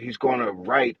 he's going to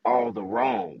right all the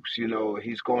wrongs.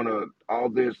 He's going to all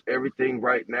this everything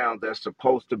right now that's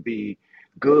supposed to be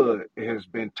good has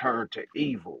been turned to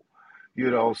evil.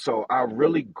 So I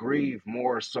really grieve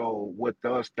more so with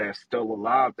us that's still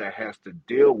alive that has to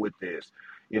deal with this,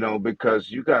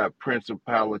 because you got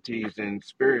principalities and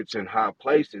spirits in high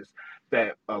places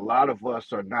that a lot of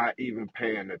us are not even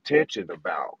paying attention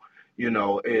about.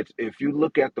 It's if you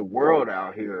look at the world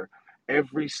out here,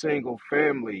 every single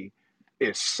family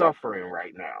is suffering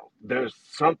right now. There's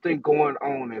something going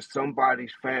on in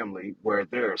somebody's family where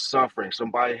they're suffering.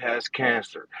 Somebody has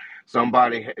cancer.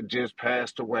 Somebody just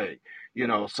passed away.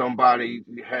 Somebody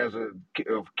has a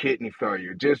kidney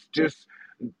failure. Just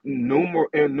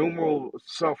innumerable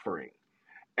suffering.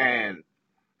 And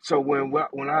so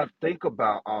when I think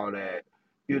about all that,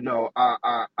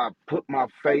 I put my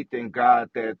faith in God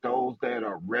that those that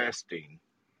are resting,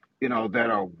 that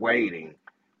are waiting,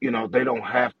 they don't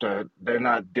have to. They're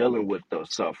not dealing with the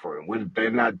suffering.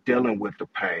 They're not dealing with the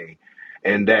pain,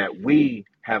 and that we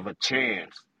have a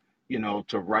chance,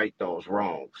 to right those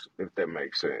wrongs, if that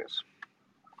makes sense.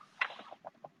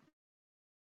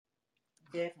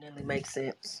 Definitely makes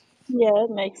sense. yeah,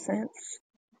 it makes sense.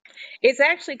 It's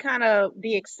actually kind of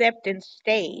the acceptance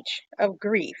stage of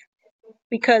grief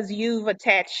because you've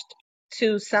attached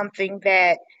to something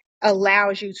that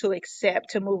allows you to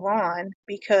accept to move on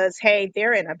because hey,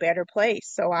 they're in a better place.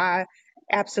 So I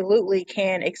absolutely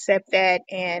can accept that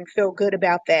and feel good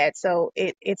about that. So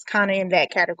it's kind of in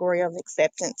that category of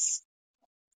acceptance.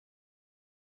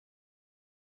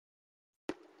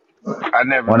 I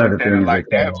never one of the looked at it things that like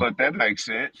that, but that makes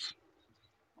sense.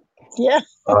 Yeah.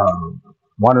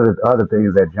 one of the other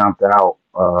things that jumped out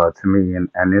to me,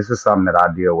 and this is something that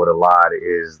I deal with a lot,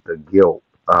 is the guilt.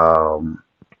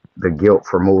 The guilt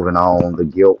for moving on, the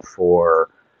guilt for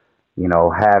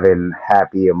having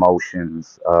happy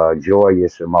emotions,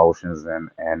 joyous emotions, and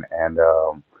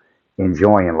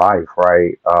enjoying life.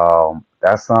 Right.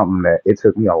 That's something that it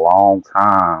took me a long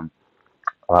time,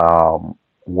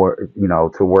 where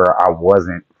to where I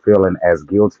wasn't feeling as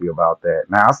guilty about that.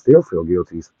 Now I still feel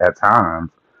guilty at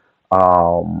times,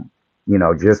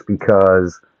 just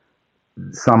because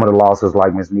some of the losses,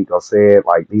 like Miss Nico said,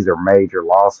 like these are major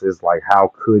losses. Like,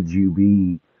 how could you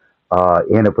be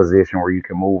in a position where you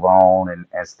can move on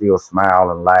and still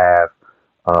smile and laugh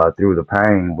through the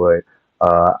pain? But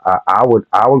I would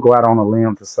go out on a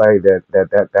limb to say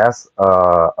that's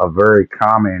a very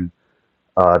common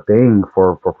thing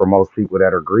for most people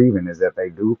that are grieving, is that they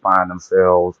do find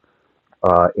themselves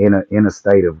in a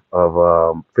state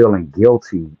of feeling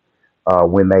guilty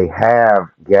when they have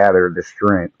gathered the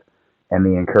strength and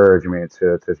the encouragement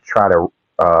to try to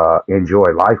enjoy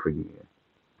life again.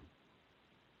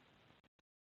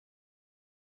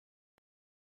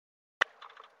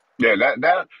 Yeah,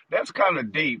 that's kind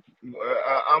of deep.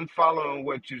 I'm following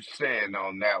what you're saying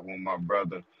on that one, my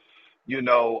brother. You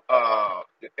know,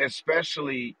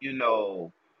 especially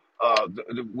with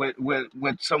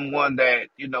someone that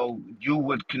you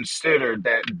would consider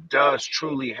that does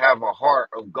truly have a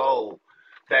heart of gold,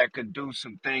 that could do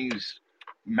some things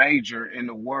major in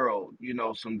the world.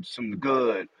 Some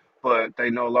good, but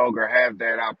they no longer have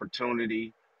that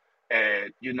opportunity.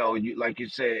 And you like you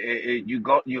said,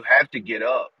 you have to get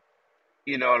up.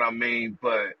 You know what I mean?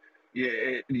 But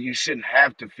you shouldn't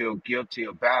have to feel guilty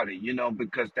about it,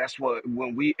 because that's what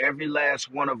when we every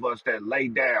last one of us that lay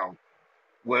down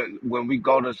when we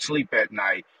go to sleep at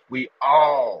night, we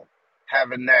all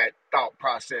having that thought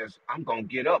process. I'm gonna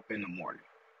get up in the morning.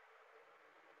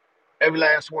 Every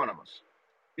last one of us.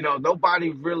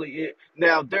 Nobody really.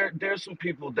 Now there's some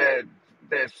people that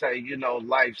say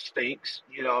life stinks.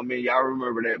 What I mean, y'all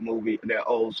remember that movie, that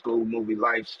old school movie,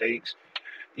 Life Stinks.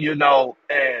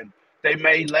 And they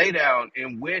may lay down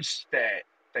and wish that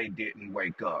they didn't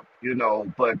wake up,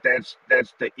 but that's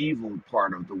the evil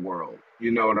part of the world.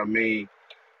 You know what I mean?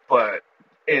 But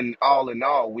in all,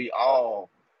 we all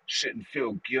shouldn't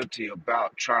feel guilty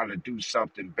about trying to do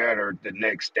something better the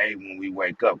next day when we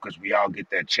wake up, because we all get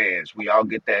that chance. We all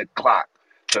get that clock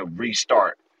to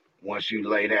restart once you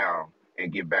lay down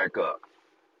and get back up.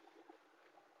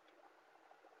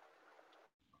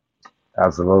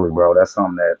 Absolutely, bro. That's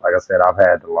something that, like I said, I've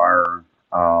had to learn.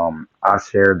 I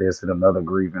shared this in another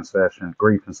grieving session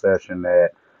that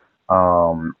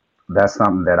um, that's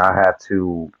something that I have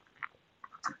to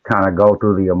kind of go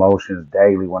through the emotions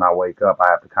daily when I wake up. I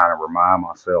have to kind of remind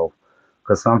myself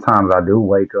because sometimes I do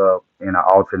wake up in an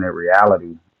alternate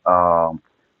reality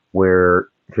where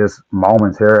just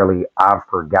momentarily I've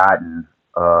forgotten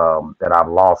that I've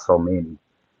lost so many.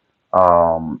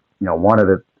 One of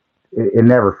the it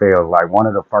never fails. Like one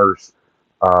of the first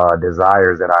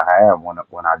desires that I have when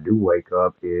I do wake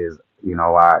up is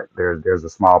I there's a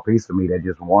small piece of me that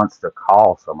just wants to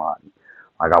call somebody.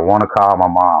 Like I want to call my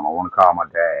mom, I want to call my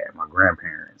dad, my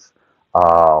grandparents,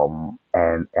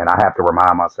 and I have to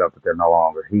remind myself that they're no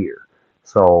longer here.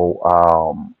 So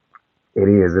it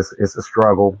is. It's a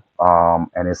struggle,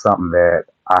 and it's something that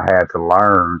I had to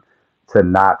learn to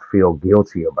not feel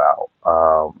guilty about.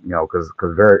 Because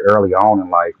very early on in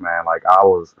life, man, like I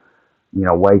was,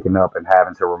 waking up and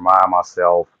having to remind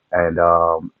myself, and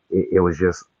it was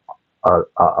just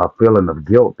a feeling of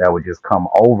guilt that would just come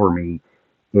over me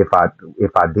if I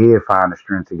did find the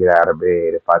strength to get out of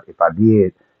bed, if I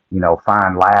did,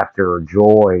 find laughter or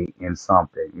joy in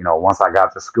something, once I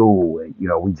got to school and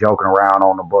we joking around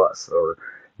on the bus or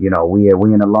we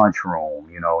in the lunchroom,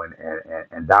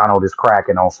 and Donald is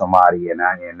cracking on somebody and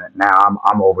now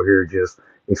I'm over here just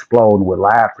exploding with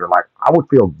laughter. Like I would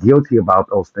feel guilty about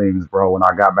those things, bro, when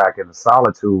I got back into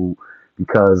solitude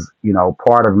because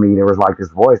part of me there was like this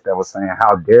voice that was saying,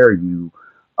 "How dare you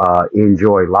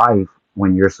enjoy life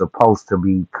when you're supposed to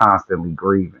be constantly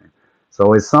grieving?"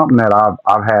 So it's something that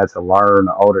I've had to learn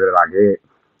the older that I get,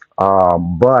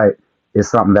 but it's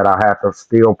something that I have to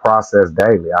still process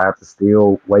daily. I have to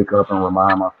still wake up and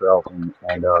remind myself and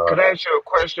Could I ask you a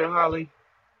question, Holly?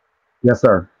 yes,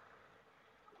 sir.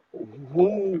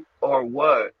 Who or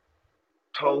what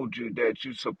told you that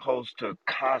you're supposed to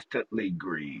constantly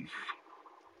grieve?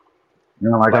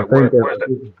 Like I Like, think where's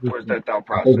that thought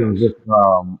I think it process? was just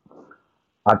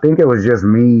I think it was just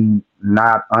me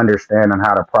not understanding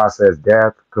how to process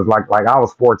death because like I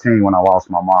was 14 when I lost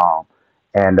my mom,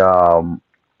 and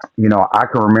I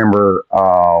can remember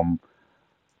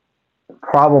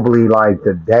probably like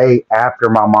the day after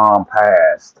my mom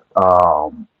passed, I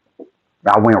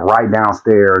went right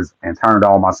downstairs and turned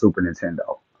on my Super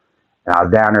Nintendo. And I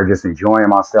was down there just enjoying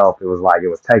myself. It was like it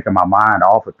was taking my mind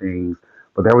off of things.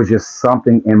 But there was just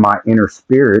something in my inner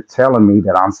spirit telling me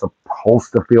that I'm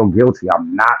supposed to feel guilty.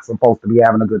 I'm not supposed to be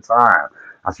having a good time.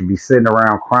 I should be sitting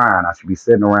around crying. I should be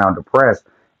sitting around depressed.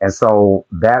 And so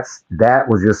that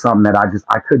was just something that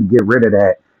I couldn't get rid of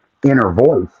that inner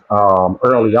voice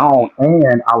early on.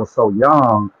 And I was so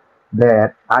young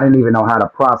that I didn't even know how to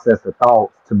process the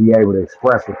thoughts to be able to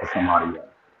express it to somebody else.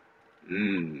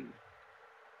 Mm.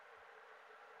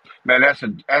 Man, that's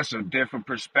a different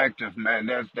perspective, man.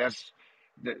 I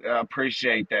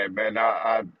appreciate that, man.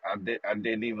 I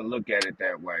didn't even look at it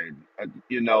that way,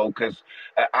 because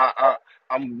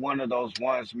I'm one of those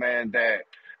ones, man, that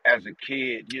as a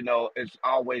kid, it's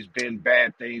always been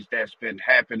bad things that's been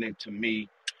happening to me,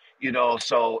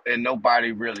 so and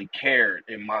nobody really cared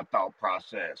in my thought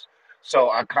process. So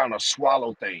I kind of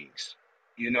swallow things.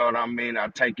 You know what I mean? I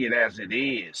take it as it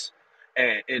is,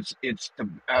 and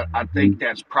I think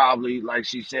that's probably like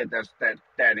she said, that's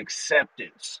that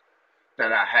acceptance.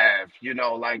 that I have.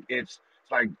 Like it's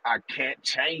like I can't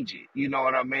change it. You know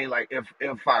what I mean? Like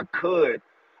if I could,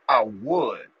 I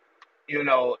would.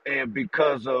 And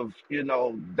because of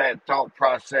that thought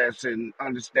process and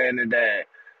understanding that,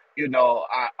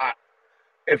 I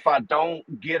if I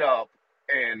don't get up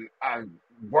and I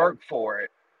work for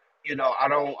it, I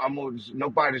don't.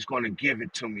 Nobody's going to give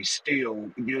it to me.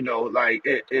 Still, like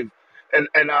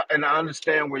and I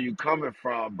understand where you're coming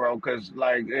from, bro. Because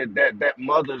like that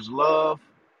mother's love,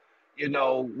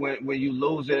 when you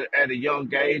lose it at a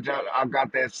young age, I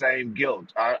got that same guilt.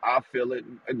 I feel it.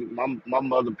 My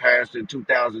mother passed in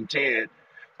 2010,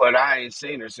 but I ain't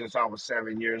seen her since I was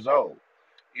 7 years old.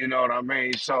 You know what I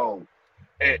mean? So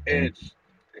it's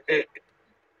it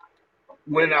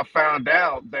when I found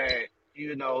out that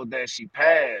that she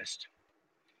passed,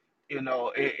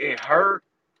 it hurt,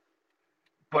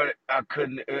 but I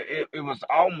couldn't. It was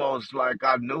almost like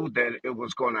I knew that it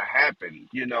was going to happen.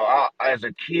 As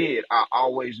a kid, I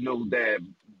always knew that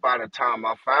by the time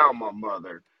I found my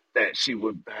mother, that she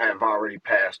would have already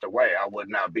passed away. I would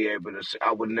not be able to.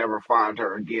 I would never find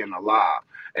her again alive,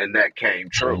 and that came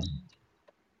true.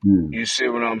 Mm, You see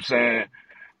what I'm saying?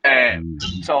 And mm,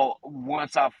 so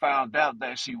once I found out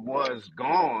that she was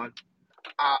gone,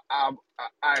 I I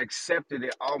I accepted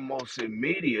it almost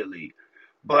immediately.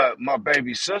 But my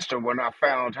baby sister, when I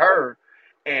found her,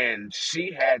 and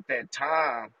she had that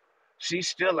time, she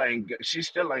still ain't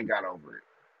got over it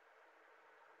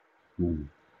mm,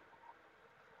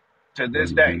 to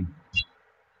this day. mhm,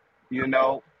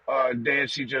 Then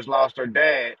she just lost her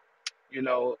dad.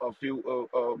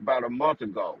 About a month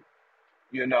ago.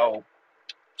 You know,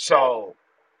 so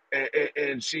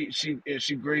and she's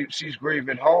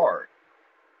grieving hard.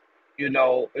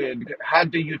 And how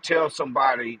do you tell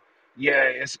somebody, yeah,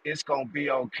 it's gonna be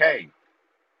okay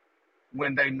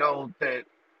when they know that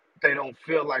they don't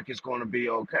feel like it's gonna be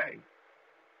okay?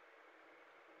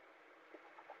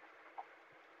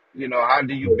 How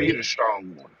do you be the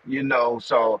strong one?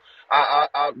 So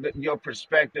your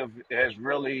perspective has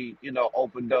really,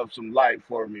 opened up some light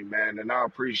for me, man, and I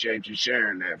appreciate you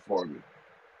sharing that for me.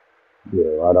 yeah,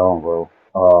 right on, bro.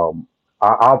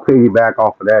 I'll piggyback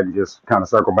off of that and just kind of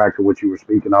circle back to what you were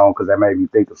speaking on because that made me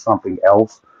think of something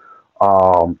else.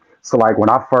 So like when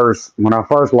I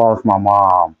first lost my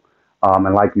mom,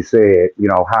 and like you said,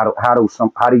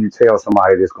 how do you tell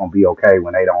somebody that's gonna be okay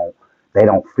when they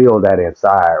don't feel that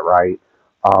inside, right?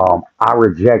 I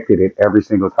rejected it every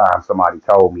single time somebody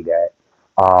told me that,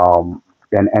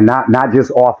 and not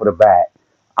just off of the bat.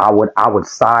 I would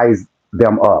size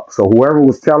them up. So whoever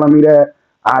was telling me that,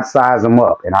 I'd size them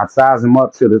up, and I'd size them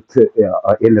up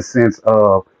in the sense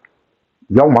of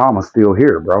your mama's still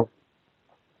here, bro.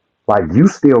 Like you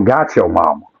still got your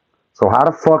mama. So how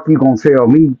the fuck you gonna tell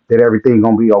me that everything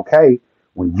gonna be okay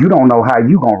when you don't know how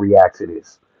you gonna react to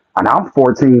this? And I'm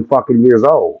 14 fucking years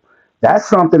old. That's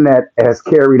something that has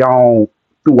carried on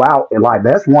throughout in life.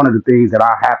 That's one of the things that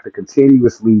I have to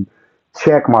continuously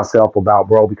check myself about,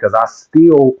 bro, because I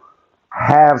still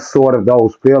have sort of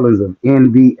those feelings of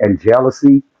envy and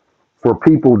jealousy for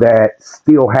people that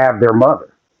still have their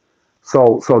mother.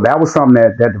 So that was something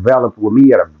that developed with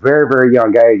me at a very, very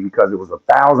young age because it was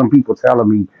 1,000 people telling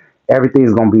me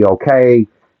everything's gonna be okay,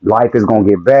 life is gonna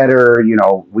get better.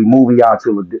 We moving y'all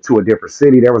to a different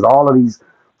city. There was all of these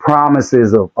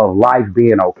promises of life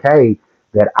being okay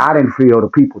that I didn't feel the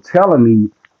people telling me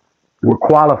were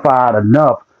qualified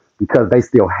enough because they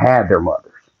still had their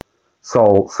mothers.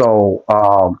 So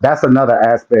that's another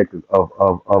aspect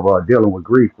of dealing with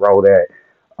grief, bro. That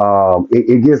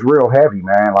it gets real heavy,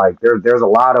 man. Like there's a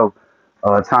lot of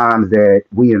times that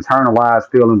we internalize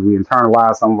feelings, we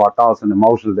internalize some of our thoughts and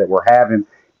emotions that we're having,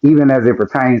 even as it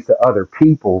pertains to other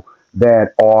people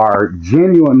that are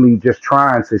genuinely just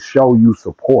trying to show you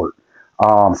support.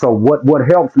 So what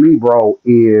helps me, bro,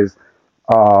 is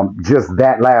just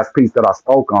that last piece that I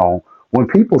spoke on. When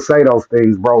people say those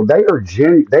things, bro, they are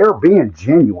being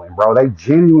genuine, bro. They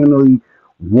genuinely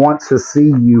want to see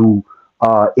you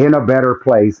in a better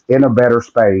place, in a better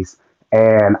space.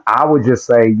 And I would just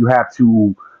say you have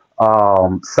to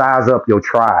size up your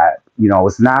tribe.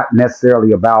 It's not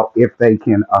necessarily about if they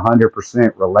can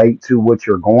 100% relate to what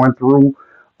you're going through,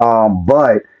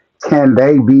 but can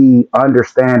they be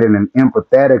understanding and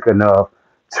empathetic enough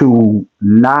to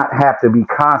not have to be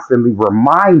constantly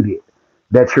reminded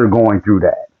that you're going through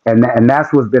that. And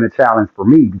that's what's been a challenge for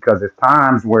me because there's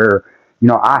times where,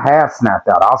 I have snapped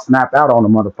out. I'll snap out on a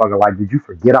motherfucker like, did you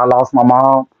forget I lost my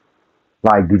mom?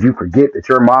 Like, did you forget that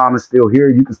your mom is still here?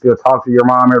 You can still talk to your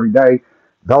mom every day.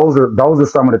 Those are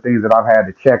some of the things that I've had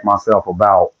to check myself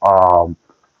about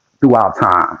throughout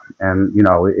time. And,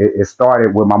 it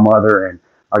started with my mother and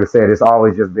like I said, it's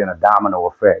always just been a domino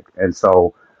effect. And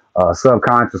so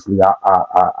subconsciously,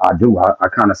 I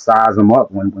kind of size them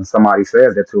up when somebody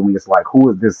says that to me. It's like,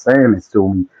 who is this saying this to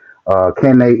me?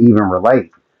 Can they even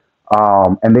relate?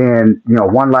 And then,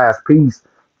 one last piece,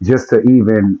 just to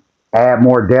even add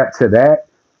more depth to that,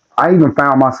 I even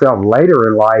found myself later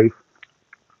in life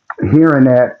hearing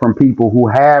that from people who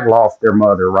had lost their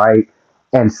mother, right?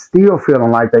 And still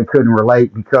feeling like they couldn't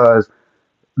relate because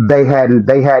they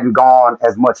hadn't gone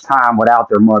as much time without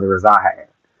their mother as I had.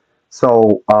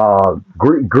 So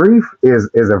grief is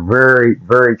a very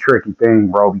very tricky thing,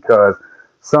 bro, because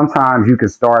sometimes you can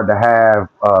start to have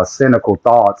cynical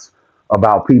thoughts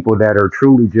about people that are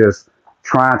truly just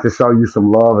trying to show you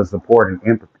some love and support and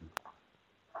empathy.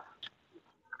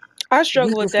 I You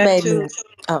struggle with just that made too. me.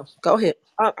 Oh, go ahead.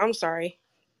 I'm sorry.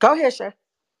 Go ahead, Shay.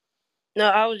 No,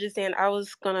 I was just saying I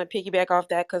was gonna piggyback off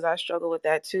that because I struggle with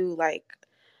that too. Like,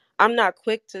 I'm not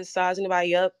quick to size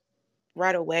anybody up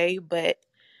right away, but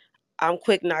I'm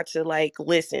quick not to like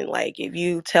listen. Like, if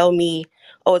you tell me,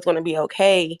 oh, it's gonna be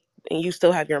okay, and you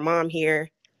still have your mom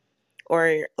here,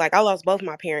 or like I lost both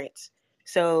my parents,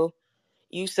 so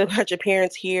you still got your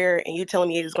parents here, and you telling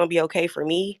me it's gonna be okay for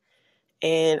me,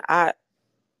 and I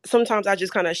sometimes I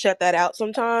just kind of shut that out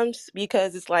sometimes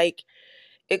because it's like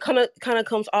it kind of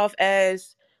comes off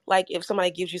as like if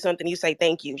somebody gives you something you say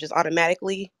thank you just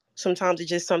automatically. Sometimes it's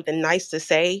just something nice to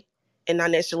say and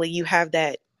not necessarily you have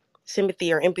that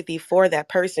sympathy or empathy for that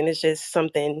person. It's just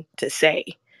something to say.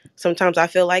 Sometimes I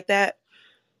feel like that,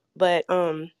 but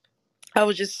I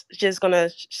was just gonna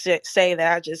say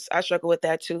that I struggle with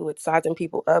that too, with sizing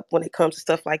people up when it comes to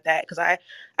stuff like that, because I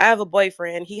have a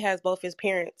boyfriend. He has both his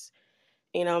parents.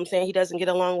 You know what I'm saying? He doesn't get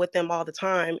along with them all the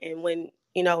time. And when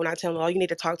I tell him, oh, you need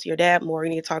to talk to your dad more,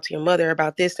 you need to talk to your mother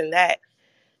about this and that,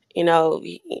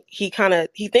 he kind of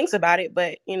he thinks about it,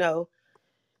 but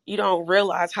you don't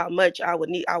realize how much I would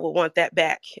want that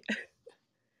back.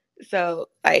 So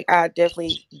like I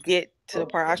definitely get to the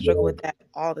part I struggle Yeah, with that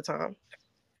all the time.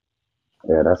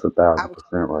 yeah, that's a I thousand was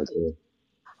percent right there.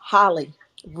 Holly,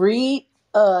 read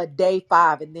day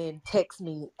 5 and then text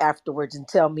me afterwards and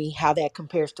tell me how that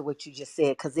compares to what you just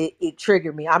said because it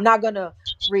triggered me. I'm not gonna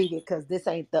read it because this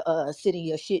ain't the sit in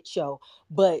your shit show,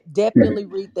 but definitely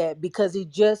read that because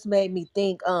it just made me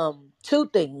think two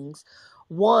things.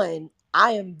 One,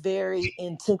 I am very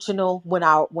intentional when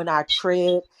I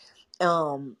tread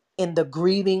in the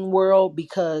grieving world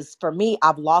because for me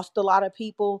I've lost a lot of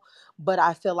people, but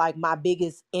I feel like my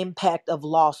biggest impact of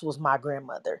loss was my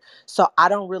grandmother. So I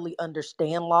don't really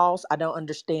understand loss. I don't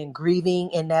understand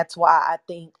grieving, and that's why I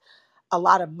think a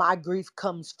lot of my grief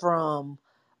comes from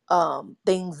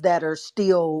things that are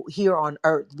still here on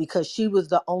earth because she was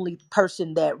the only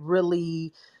person that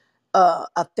really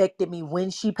affected me when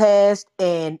she passed,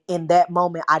 and in that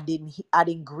moment I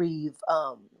didn't grieve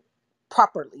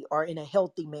properly or in a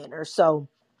healthy manner. So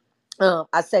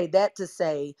I say that to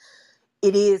say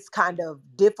it is kind of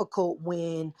difficult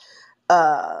when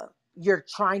uh, you're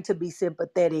trying to be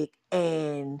sympathetic.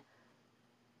 And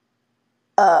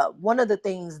one of the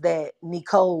things that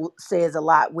Nicole says a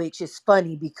lot, which is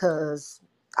funny because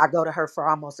I go to her for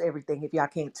almost everything, if y'all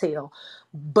can't tell,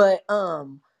 but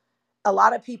a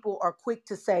lot of people are quick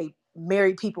to say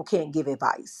married people can't give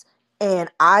advice.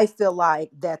 And I feel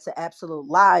like that's an absolute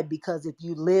lie because if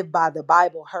you live by the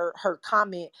Bible, her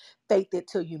comment, faith it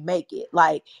till you make it.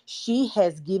 Like she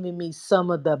has given me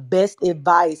some of the best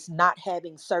advice, not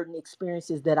having certain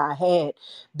experiences that I had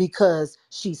because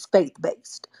she's faith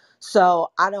based.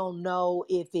 So I don't know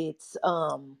if it's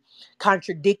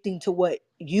contradicting to what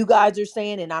you guys are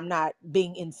saying, and I'm not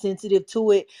being insensitive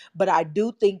to it, but I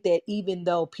do think that even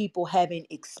though people haven't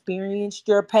experienced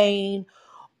your pain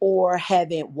or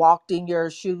haven't walked in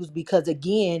your shoes, because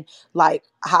again, like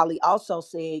Holly also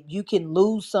said, you can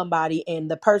lose somebody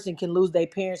and the person can lose their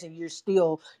parents and you're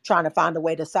still trying to find a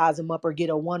way to size them up or get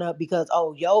a one up because,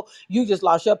 oh, yo, you just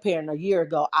lost your parent a year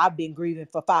ago. I've been grieving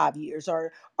for 5 years,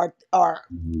 or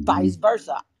Hmm. vice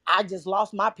versa. I just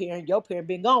lost my parent. Your parent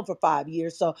been gone for 5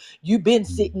 years. So you've been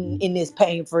sitting in this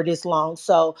pain for this long.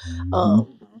 So Hmm.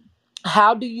 um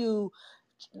how do you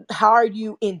how are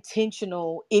you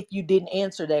intentional if you didn't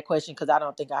answer that question because I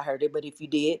don't think I heard it, but if you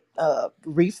did,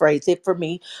 rephrase it for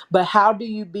me. But how do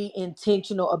you be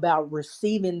intentional about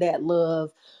receiving that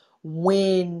love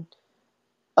when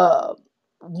uh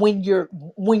when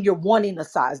you're wanting to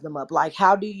size them up? Like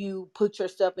how do you put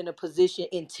yourself in a position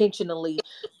intentionally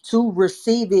to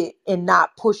receive it and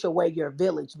not push away your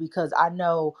village? Because I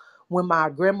know when my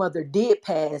grandmother did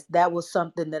pass, that was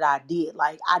something that I did.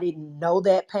 Like I didn't know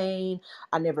that pain,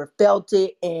 I never felt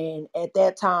it, and at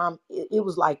that time it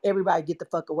was like everybody get the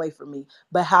fuck away from me.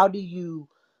 But how do you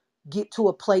get to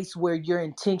a place where you're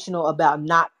intentional about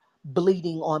not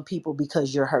bleeding on people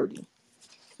because you're hurting?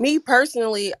 Me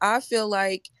personally, I feel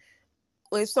like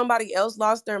if somebody else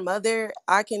lost their mother,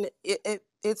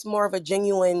 it's more of a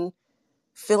genuine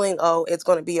feeling, oh, it's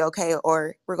going to be okay,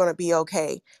 or we're going to be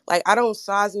okay. Like, I don't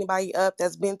size anybody up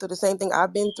that's been through the same thing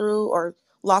I've been through or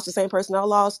lost the same person I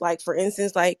lost. Like, for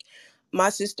instance, like my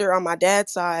sister on my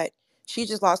dad's side, she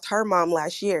just lost her mom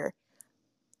last year.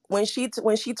 When she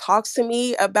talks to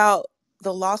me about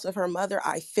the loss of her mother,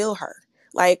 I feel her.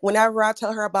 Like, whenever I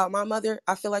tell her about my mother,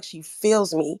 I feel like she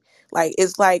feels me. Like,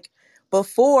 it's like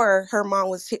before her mom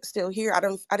was still here,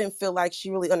 I didn't feel like she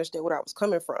really understood where I was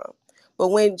coming from. But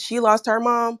when she lost her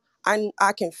mom,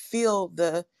 I can feel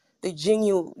the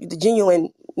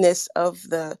genuineness of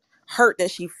the hurt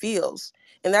that she feels.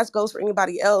 And that goes for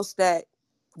anybody else that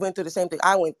went through the same thing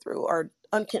I went through, or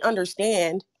can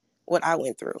understand what I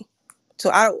went through. So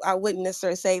I wouldn't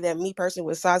necessarily say that me personally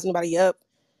would size anybody up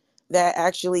that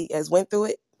actually has went through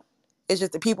it. It's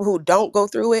just the people who don't go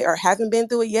through it or haven't been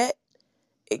through it yet.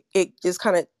 It just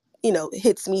kind of,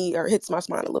 hits me or hits my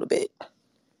spine a little bit.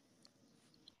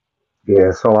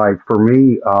 Yeah. So like for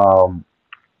me,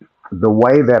 the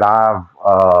way that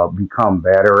I've become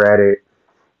better at it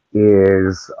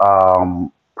is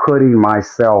putting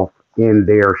myself in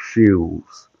their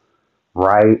shoes,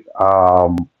 right?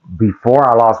 Before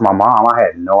I lost my mom, I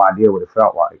had no idea what it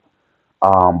felt like.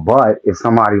 But if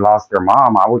somebody lost their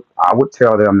mom, I would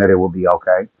tell them that it would be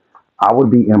okay. I would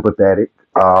be empathetic.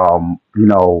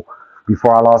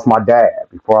 Before I lost my dad,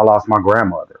 before I lost my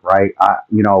grandmother, right?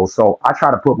 So I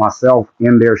try to put myself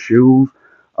in their shoes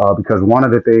because one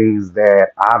of the things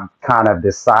that I've kind of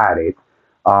decided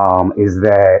is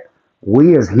that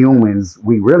we as humans,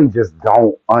 we really just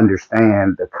don't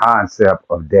understand the concept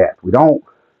of death. We don't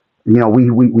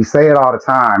we say it all the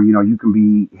time. You can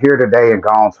be here today and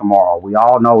gone tomorrow. We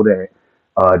all know that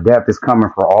death is coming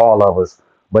for all of us.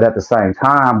 But at the same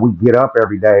time, we get up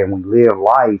every day and we live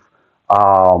life,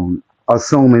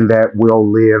 assuming that we'll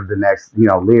live to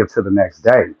the next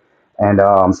day. And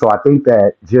so I think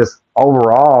that just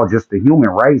overall, just the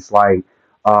human race, like,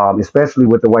 especially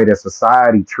with the way that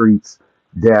society treats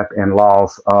death and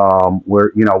loss,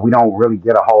 where, we don't really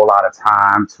get a whole lot of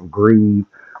time to grieve,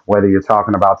 whether you're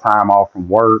talking about time off from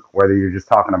work, whether you're just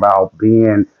talking about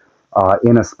being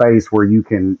in a space where you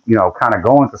can, kind of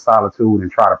go into solitude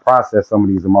and try to process some of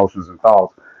these emotions and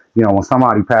thoughts. When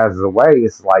somebody passes away,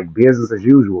 it's like business as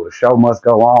usual. The show must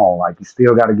go on. Like, you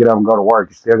still got to get up and go to work.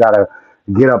 You still got to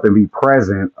get up and be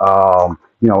present,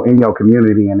 in your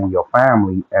community and in your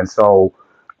family. And so,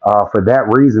 for that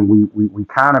reason, we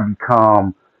kind of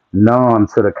become numb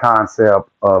to the concept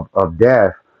of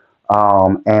death,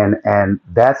 and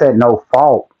that's at no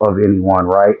fault of anyone,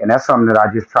 right? And that's something that I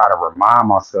just try to remind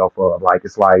myself of. Like,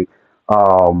 it's like,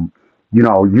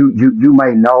 you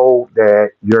may know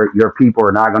that your people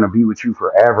are not going to be with you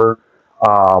forever,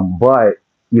 but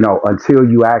until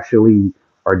you actually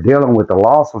are dealing with the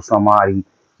loss of somebody,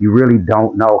 you really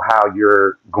don't know how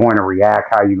you're going to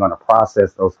react, how you're going to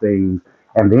process those things,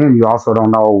 and then you also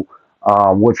don't know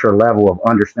what your level of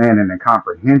understanding and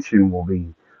comprehension will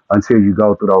be until you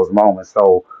go through those moments.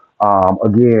 So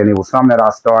again, it was something that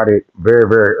I started very,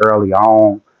 very early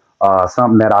on.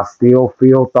 Something that I still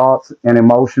feel thoughts and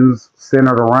emotions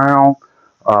centered around.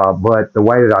 But the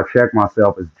way that I check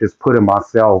myself is just putting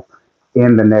myself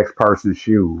in the next person's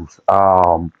shoes.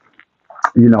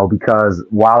 Because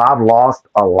while I've lost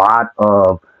a lot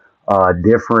of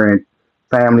different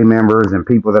family members and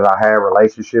people that I had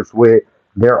relationships with,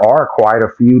 there are quite a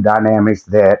few dynamics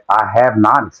that I have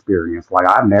not experienced. Like,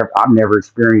 I've never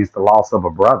experienced the loss of a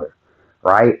brother,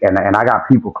 right? And I got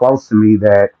people close to me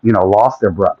that lost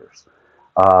their brothers,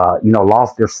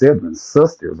 lost their siblings,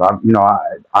 sisters. I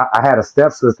had a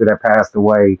stepsister that passed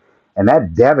away, and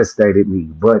that devastated me.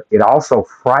 But it also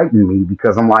frightened me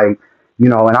because I'm like,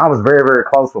 and I was very, very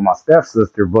close with my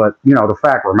stepsister, but the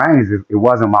fact remains, it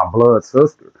wasn't my blood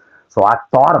sister. So I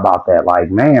thought about that, like,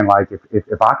 man, like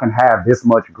if I can have this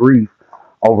much grief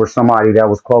over somebody that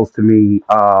was close to me,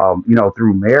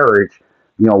 through marriage,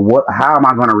 how am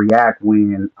I going to react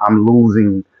when I'm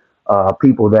losing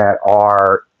people that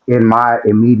are in my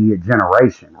immediate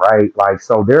generation, right? Like,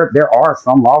 so there are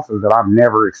some losses that I've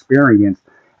never experienced,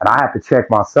 and I have to check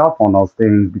myself on those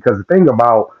things because the thing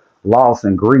about loss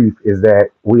and grief is that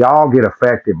we all get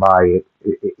affected by it,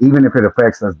 even if it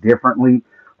affects us differently.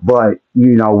 But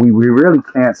we really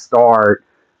can't start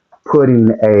putting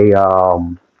we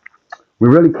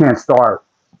really can't start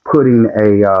putting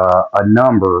a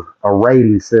number, a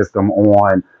rating system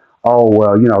on. Oh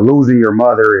well, losing your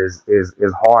mother is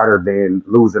harder than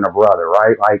losing a brother,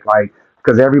 right? Like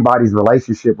because everybody's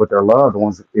relationship with their loved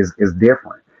ones is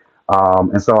different.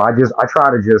 And so I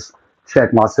try to just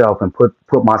check myself and put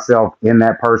myself in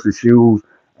that person's shoes,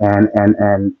 and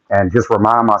just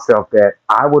remind myself that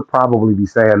I would probably be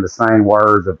saying the same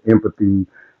words of empathy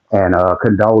and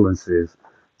condolences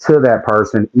to that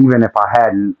person, even if I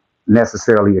hadn't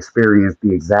necessarily experienced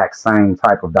the exact same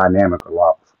type of dynamic or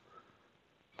loss.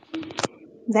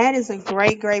 That is a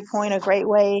great point, a great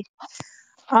way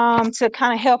to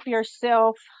kind of help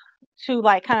yourself to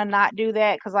like kind of not do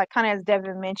that, because like kind of as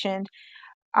Devin mentioned,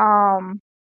 um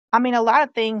I mean, a lot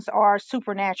of things are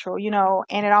supernatural,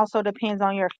 and it also depends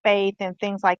on your faith and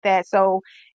things like that. So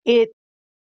it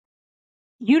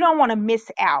you don't want to miss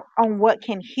out on what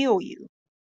can heal you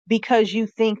because you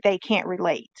think they can't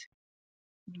relate.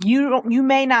 You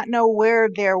may not know where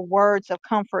their words of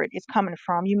comfort is coming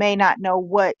from. You may not know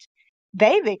what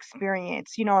they've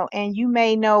experienced, and you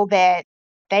may know that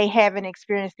they haven't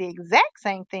experienced the exact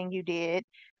same thing you did,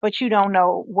 but you don't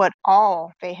know what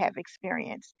all they have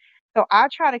experienced. So I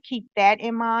try to keep that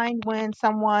in mind when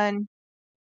someone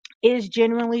is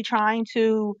genuinely trying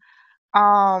to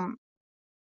um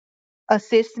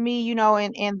assist me, in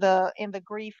the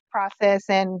grief process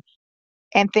and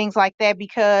things like that,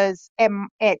 because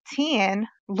at 10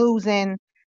 losing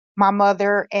my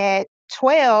mother, at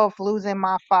 12 losing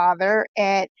my father,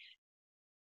 at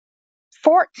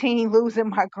 14 losing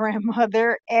my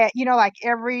grandmother, at like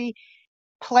every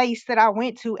place that I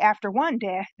went to after one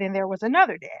death, then there was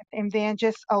another death, and then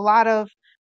just a lot of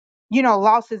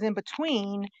losses in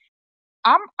between.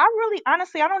 I really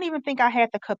honestly, I don't even think I had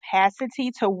the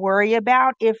capacity to worry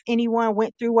about if anyone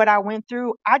went through what I went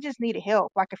through. I just needed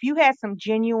help. Like if you had some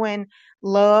genuine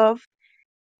love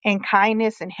and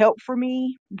kindness and help for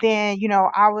me, then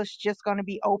I was just going to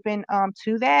be open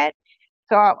to that.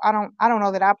 So I don't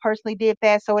know that I personally did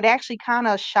that. So it actually kind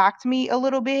of shocked me a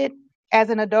little bit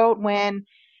as an adult when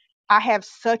I have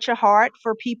such a heart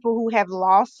for people who have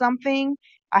lost something.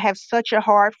 I have such a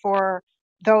heart for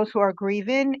those who are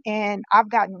grieving, and I've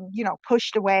gotten,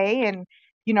 pushed away and,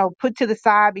 put to the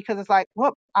side because it's like,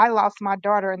 whoop, I lost my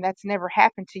daughter and that's never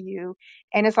happened to you.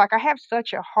 And it's like, I have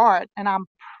such a heart and I'm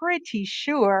pretty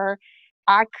sure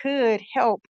I could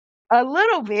help a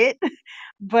little bit,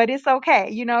 but it's okay.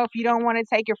 If you don't want to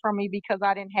take it from me because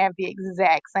I didn't have the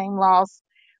exact same loss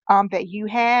that you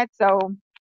had. So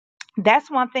that's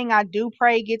one thing I do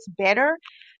pray gets better,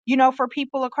 for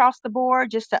people across the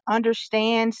board, just to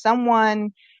understand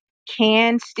someone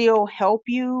can still help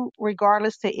you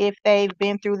regardless to if they've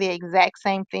been through the exact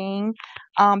same thing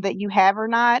that you have or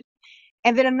not.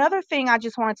 And then another thing I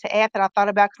just wanted to add that I thought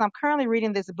about, because I'm currently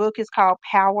reading this book, is called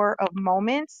Power of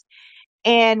Moments.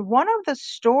 And one of the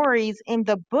stories in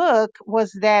the book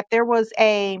was that there was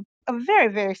a very,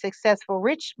 very successful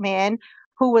rich man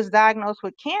who was diagnosed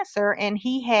with cancer, and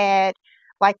he had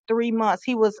like 3 months.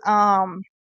 He was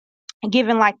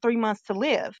given like 3 months to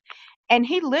live. And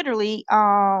he literally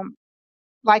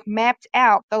like mapped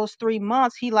out those 3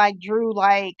 months. He like drew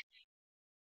like,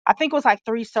 I think it was like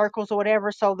three circles or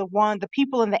whatever. So the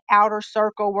people in the outer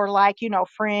circle were like,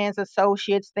 friends,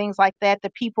 associates, things like that.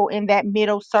 The people in that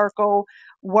middle circle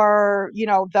were,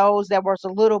 those that was a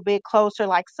little bit closer,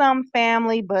 like some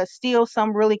family, but still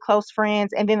some really close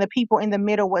friends. And then the people in the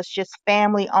middle was just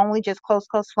family only, just close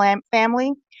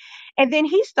family. And then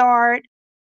he started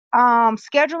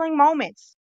scheduling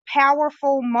moments,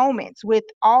 powerful moments with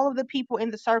all of the people in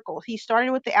the circle. He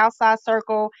started with the outside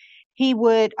circle. He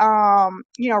would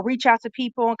reach out to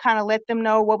people and kind of let them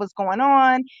know what was going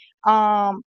on.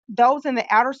 Those in the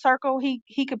outer circle,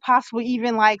 he could possibly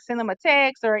even like send them a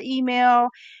text or an email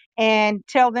and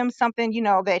tell them something,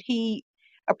 that he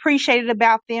appreciated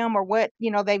about them or what,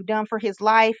 they've done for his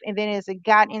life. And then as it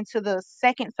got into the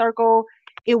second circle,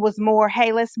 it was more,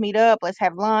 hey, let's meet up, let's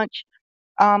have lunch,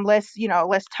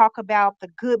 let's talk about the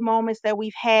good moments that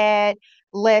we've had.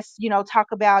 Let's, talk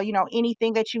about,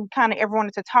 anything that you kind of ever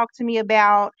wanted to talk to me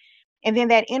about. And then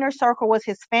that inner circle was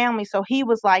his family. So he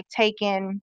was like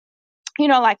taking,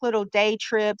 like little day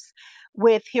trips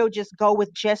with, he'll just go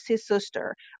with just his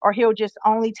sister, or he'll just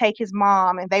only take his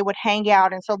mom, and they would hang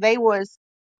out. And so they was,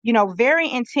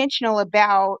 very intentional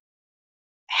about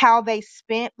how they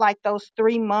spent like those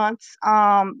 3 months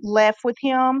left with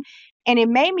him. And it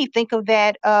made me think of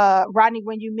that, Rodney,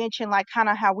 when you mentioned like kind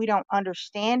of how we don't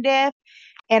understand death.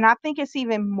 And I think it's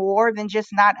even more than just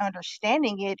not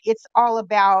understanding it. It's all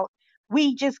about,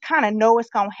 we just kind of know it's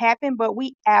going to happen, but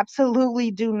we absolutely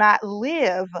do not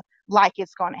live like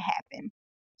it's going to happen.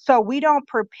 So we don't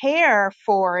prepare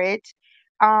for it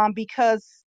because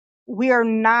we're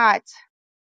not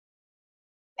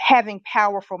having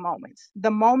powerful moments. The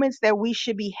moments that we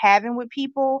should be having with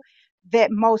people,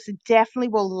 that most definitely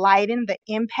will lighten the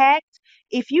impact.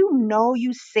 If you know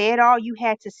you said all you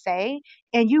had to say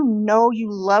and you know you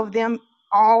love them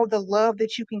all the love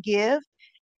that you can give,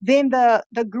 then the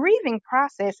grieving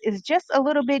process is just a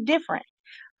little bit different.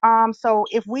 So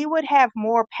if we would have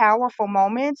more powerful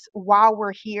moments while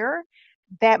we're here,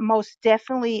 that most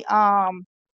definitely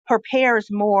prepares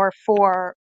more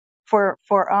for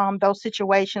those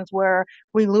situations where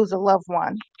we lose a loved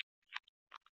one.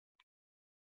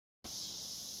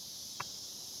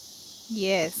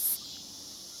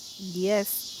 Yes,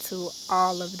 yes to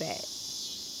all of that.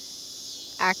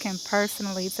 I can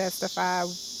personally testify,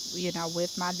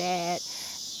 with my dad.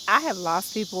 I have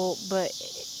lost people, but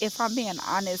if I'm being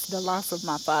honest, the loss of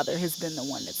my father has been the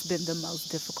one that's been the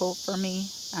most difficult for me.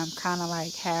 Kind of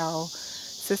like how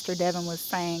Sister Devin was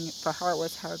saying, for her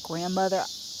was her grandmother.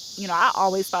 I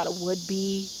always thought it would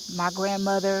be my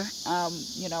grandmother.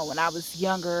 When I was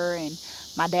younger, and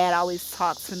my dad always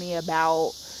talked to me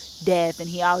about death, and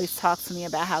he always talked to me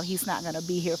about how he's not going to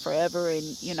be here forever. And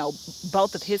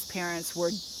both of his parents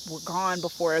were gone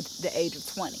before the age of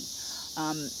 20.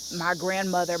 My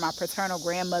grandmother, my paternal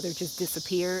grandmother, just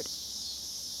disappeared.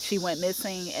 She went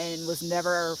missing and was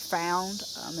never found.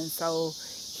 And so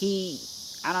he,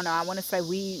 I don't know, I want to say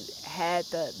we had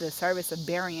the service of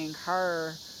burying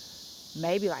her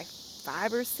maybe like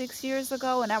 5 or 6 years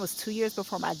ago, and that was 2 years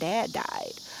before my dad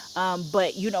died.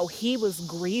 But he was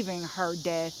grieving her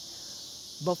death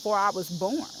before I was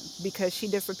born because she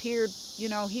disappeared.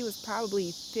 He was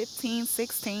probably 15,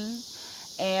 16,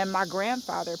 and my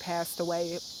grandfather passed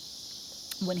away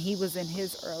when he was in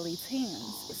his early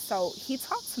teens. So he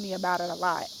talked to me about it a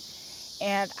lot.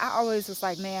 And I always was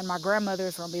like, man, my grandmother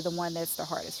is going to be the one that's the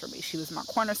hardest for me. She was my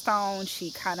cornerstone.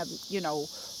 She kind of,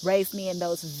 raised me in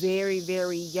those very,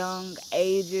 very young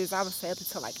ages. I would say up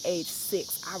until like age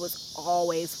 6, I was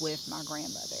always with my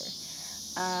grandmother.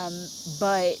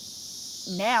 But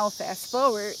now, fast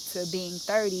forward to being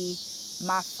 30,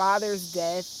 my father's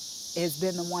death has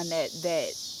been the one that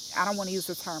I don't want to use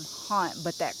the term haunt,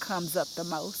 but that comes up the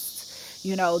most.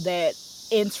 That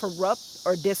interrupt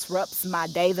or disrupts my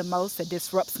day the most, that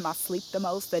disrupts my sleep the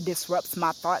most, that disrupts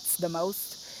my thoughts the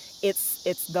most.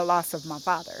 It's the loss of my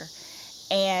father.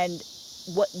 And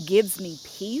what gives me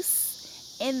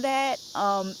peace in that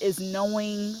is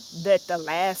knowing that the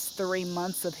last 3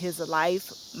 months of his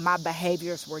life, my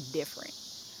behaviors were different.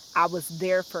 I was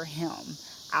there for him.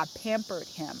 I pampered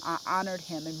him. I honored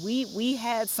him. And we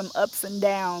had some ups and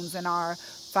downs in our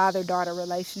father daughter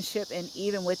relationship. And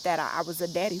even with that, I was a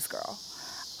daddy's girl.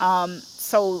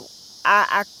 So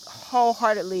I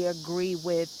wholeheartedly agree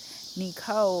with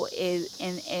Nico is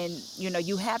and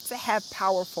you have to have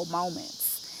powerful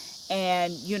moments.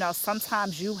 And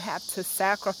sometimes you have to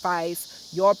sacrifice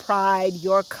your pride,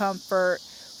 your comfort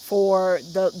for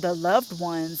the loved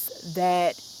ones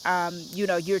that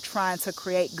you're trying to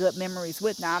create good memories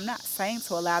with. Now, I'm not saying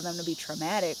to allow them to be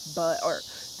traumatic, but or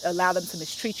allow them to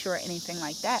mistreat you or anything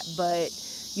like that. But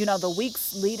the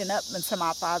weeks leading up until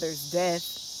my father's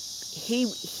death,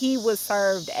 he was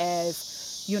served as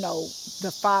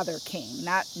the father king,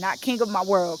 not king of my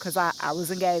world, because I was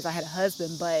engaged, I had a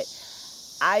husband, but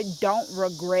I don't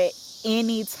regret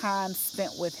any time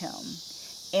spent with him.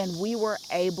 And we were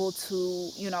able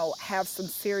to have some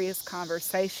serious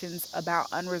conversations about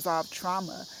unresolved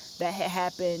trauma that had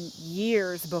happened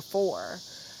years before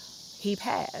he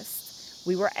passed.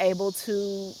 We were able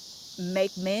to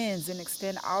make amends and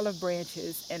extend olive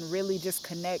branches and really just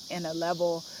connect in a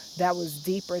level that was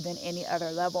deeper than any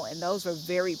other level. And those were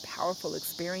very powerful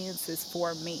experiences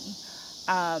for me.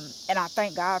 And I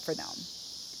thank God for them.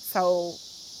 So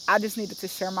I just needed to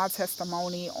share my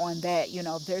testimony on that.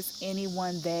 If there's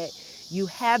anyone that you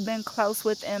have been close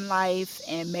with in life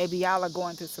and maybe y'all are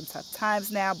going through some tough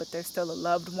times now, but there's still a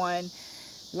loved one.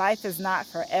 Life is not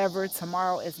forever.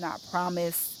 Tomorrow is not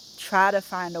promised. Try to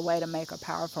find a way to make a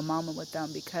powerful moment with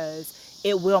them because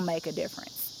it will make a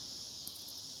difference.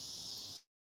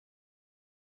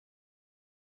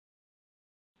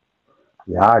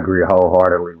 Yeah, I agree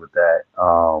wholeheartedly with that.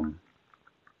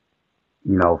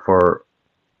 For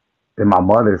in my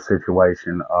mother's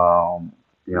situation,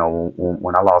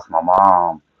 when I lost my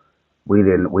mom, we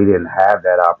didn't have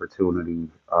that opportunity.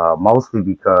 Mostly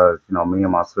because me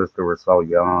and my sister were so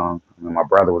young. I mean, my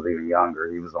brother was even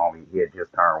younger. He had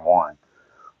just turned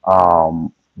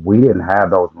 1. We didn't have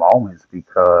those moments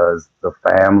because the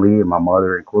family, and my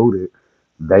mother included,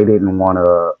 they didn't want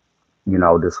to,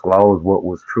 disclose what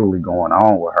was truly going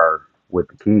on with her with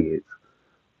the kids.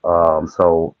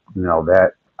 So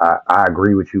I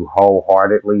agree with you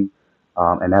wholeheartedly,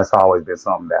 and that's always been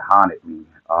something that haunted me.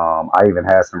 I even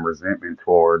had some resentment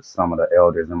towards some of the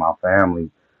elders in my family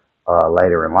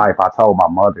later in life. I told my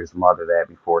mother's mother that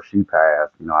before she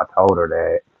passed. You know, I told her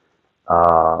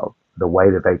that the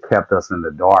way that they kept us in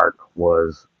the dark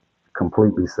was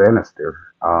completely sinister.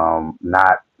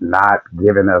 Not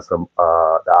giving us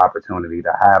the opportunity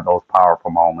to have those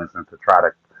powerful moments and to try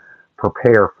to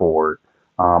prepare for it.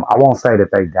 I won't say that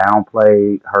they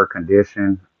downplayed her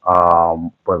condition,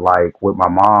 but like with my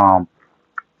mom,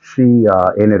 she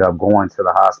ended up going to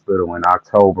the hospital in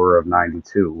October of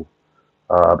 '92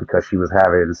 because she was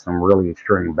having some really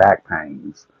extreme back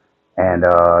pains. And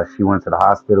she went to the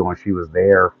hospital and she was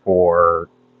there for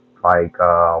like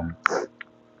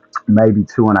maybe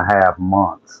 2.5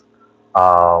 months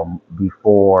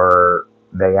before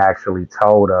they actually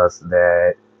told us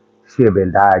that she had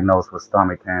been diagnosed with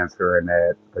stomach cancer and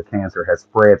that the cancer had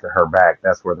spread to her back.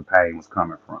 That's where the pain was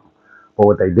coming from. But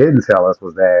what they didn't tell us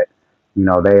was that, you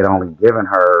know, they had only given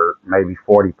her maybe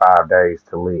 45 days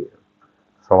to live.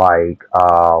 So like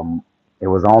it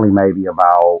was only maybe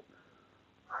about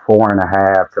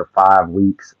 4.5 to 5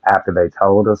 weeks after they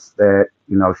told us that,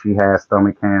 you know, she had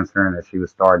stomach cancer and that she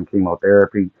was starting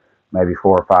chemotherapy. Maybe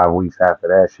 4 or 5 weeks after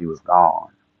that, she was gone.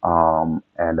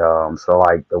 So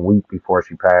like the week before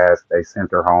she passed, they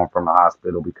sent her home from the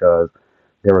hospital because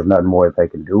there was nothing more that they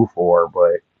can do for her.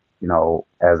 But you know,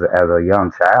 as a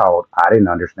young child, I didn't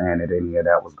understand that any of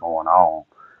that was going on,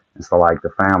 and so like the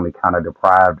family kind of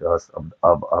deprived us of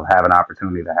having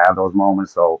opportunity to have those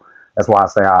moments. So that's why I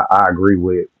say I agree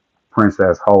with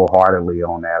Princess wholeheartedly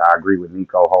on that. I agree with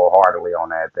Nico wholeheartedly on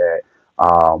that. That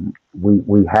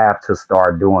we have to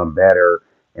start doing better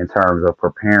in terms of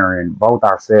preparing both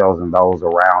ourselves and those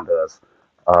around us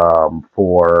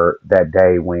for that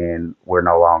day when we're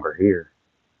no longer here.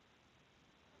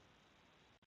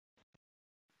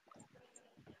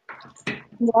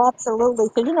 Yeah, absolutely.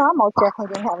 So, I most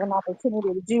definitely didn't have an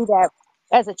opportunity to do that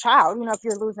as a child, if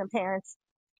you're losing parents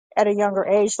at a younger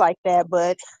age like that.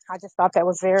 But I just thought that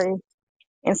was very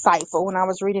insightful when I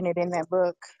was reading it in that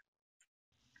book.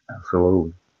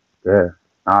 Absolutely. Yeah.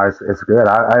 No, it's good.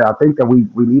 I think that we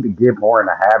need to get more in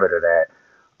the habit of that.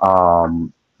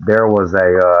 There was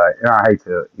and I hate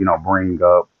to, bring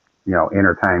up,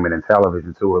 entertainment and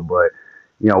television to it, but,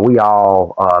 we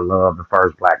all love the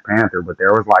first Black Panther, but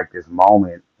there was like this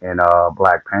moment in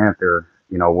Black Panther,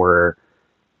 where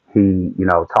he,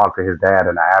 talked to his dad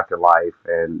in the afterlife.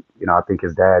 And, I think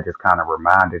his dad just kind of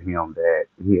reminded him that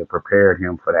he had prepared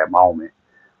him for that moment.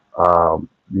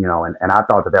 And I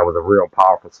thought that that was a real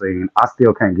powerful scene. I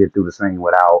still can't get through the scene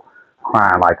without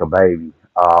crying like a baby.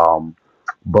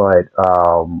 But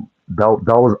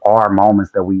those are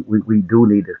moments that we do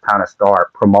need to kind of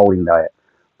start promoting that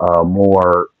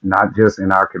more, not just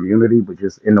in our community, but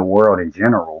just in the world in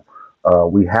general.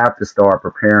 We have to start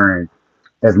preparing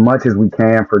as much as we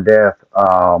can for death,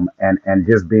 and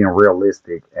just being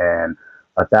realistic and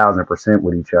 1,000%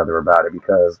 with each other about it,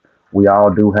 because we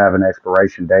all do have an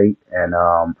expiration date, and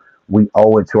we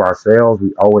owe it to ourselves,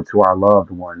 we owe it to our loved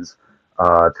ones,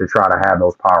 to try to have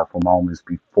those powerful moments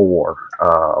before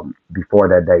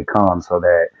that day comes, so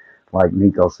that, like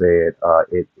Nico said,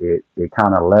 it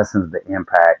kind of lessens the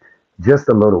impact just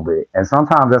a little bit. And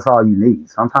sometimes that's all you need.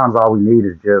 Sometimes all we need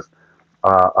is just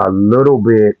a little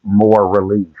bit more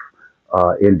relief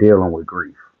in dealing with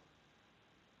grief.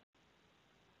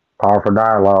 Powerful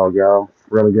dialogue, y'all.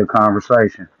 Really good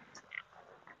conversation.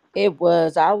 It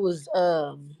was. I was.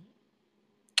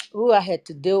 Ooh, I had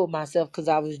to deal with myself because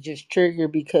I was just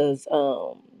triggered because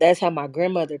that's how my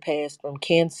grandmother passed from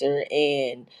cancer,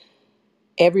 and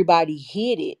everybody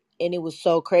hid it, and it was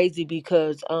so crazy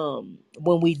because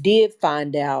when we did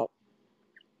find out,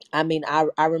 I mean,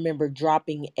 I remember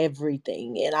dropping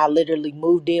everything, and I literally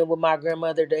moved in with my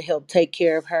grandmother to help take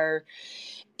care of her.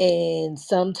 And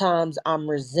sometimes I'm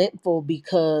resentful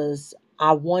because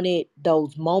I wanted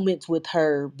those moments with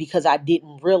her because I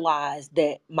didn't realize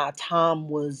that my time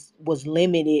was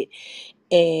limited,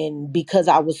 and because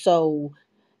I was so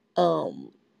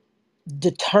um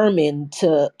determined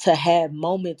to have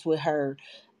moments with her.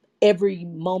 Every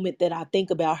moment that I think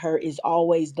about her is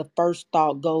always the first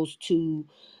thought goes to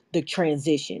the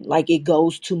transition. Like it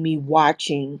goes to me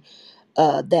watching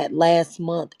that last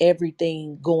month,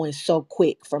 everything going so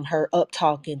quick from her up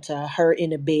talking to her in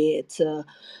the bed to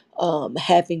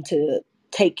having to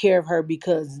take care of her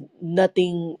because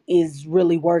nothing is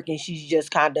really working. She's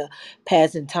just kind of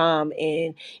passing time.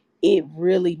 And it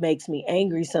really makes me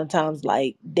angry sometimes.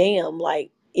 Like, damn,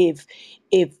 like if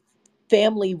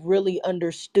family really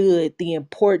understood the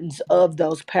importance of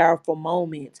those powerful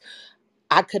moments,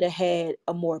 I could have had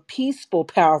a more peaceful,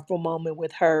 powerful moment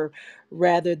with her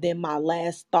rather than my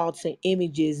last thoughts and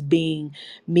images being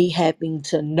me having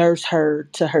to nurse her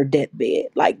to her deathbed.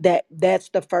 Like that's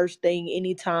the first thing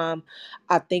anytime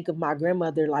I think of my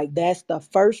grandmother, like that's the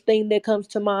first thing that comes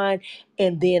to mind,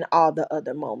 and then all the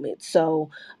other moments. So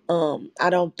I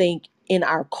don't think in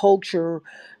our culture,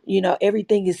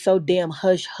 everything is so damn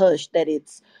hush hush that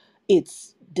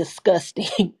it's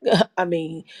disgusting. I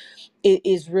mean, it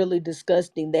is really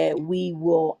disgusting that we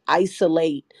will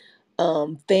isolate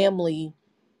family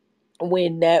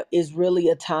when that is really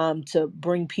a time to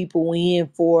bring people in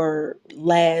for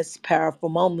last powerful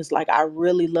moments. Like, I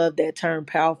really love that term,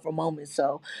 powerful moments.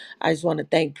 So I just want to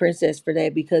thank Princess for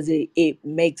that, because it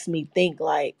makes me think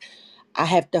like I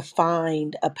have to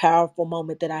find a powerful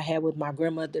moment that I had with my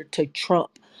grandmother to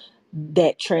trump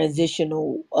that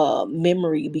transitional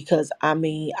memory, because I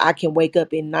mean, I can wake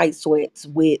up in night sweats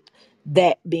with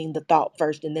that being the thought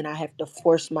first, and then I have to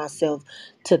force myself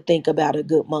to think about a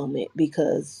good moment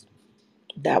because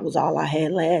that was all I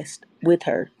had last with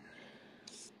her.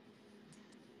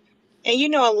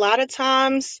 And a lot of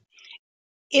times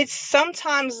it's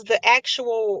sometimes the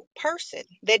actual person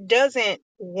that doesn't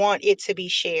want it to be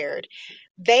shared.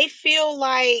 They feel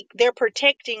like they're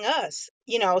protecting us,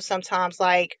 sometimes.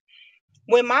 Like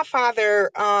when my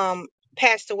father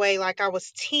passed away, like I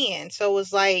was 10. So it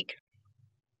was like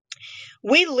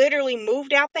we literally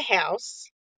moved out the house.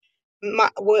 My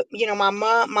mom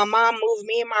moved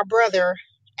me and my brother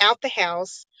out the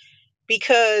house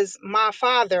because my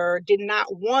father did not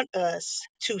want us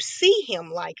to see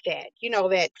him like that. You know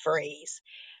that phrase.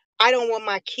 I don't want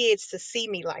my kids to see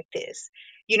me like this,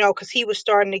 because he was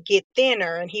starting to get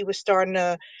thinner and he was starting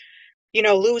to,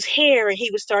 lose hair, and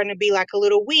he was starting to be like a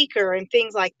little weaker and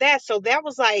things like that. So that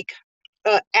was like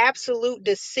a absolute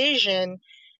decision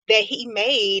that he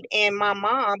made, and my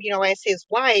mom, as his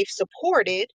wife,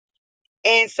 supported.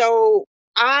 And so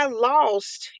I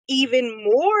lost even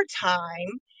more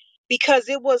time because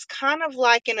it was kind of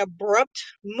like an abrupt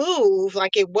move.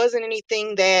 Like it wasn't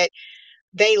anything that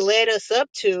they led us up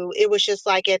to. It was just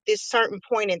like at this certain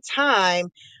point in time,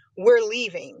 we're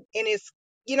leaving. And it's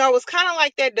kind of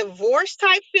like that divorce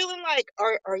type feeling. Like,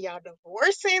 are y'all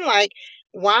divorcing? Like,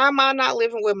 why am I not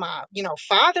living with my,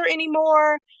 father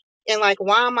anymore? And like,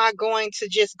 why am I going to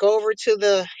just go over to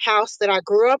the house that I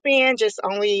grew up in just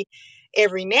only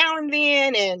every now and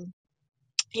then? And,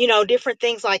 different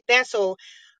things like that. So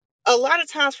a lot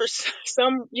of times for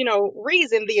some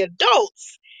reason, the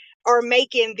adults are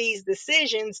making these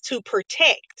decisions to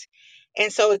protect,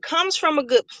 and so it comes from a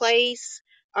good place.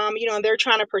 And they're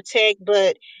trying to protect,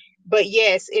 but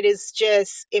yes, it is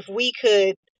just, if we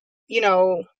could you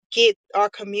know get our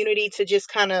community to just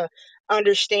kind of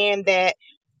understand that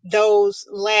those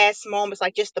last moments,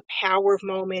 like just the power of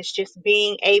moments, just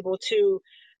being able to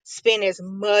spend as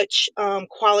much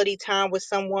quality time with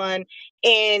someone.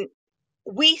 And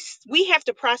we have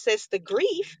to process the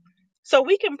grief so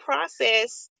we can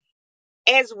process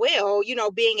as well,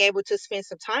 being able to spend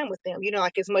some time with them,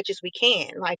 like as much as we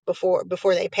can, like before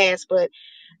they pass. But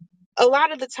a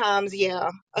lot of the times, yeah,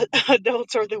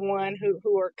 adults are the one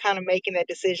who are kind of making that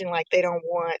decision, like they don't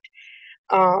want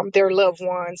their loved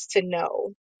ones to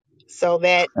know. So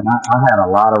that, And I had a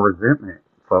lot of resentment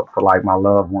for like my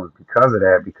loved ones because of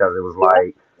that, because it was yeah.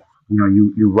 like,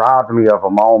 you robbed me of a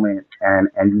moment, and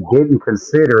you didn't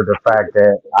consider the fact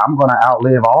that I'm gonna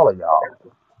outlive all of y'all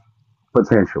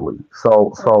potentially.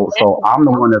 So I'm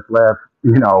the one that's left,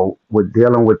 with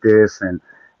dealing with this, and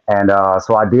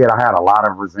so I had a lot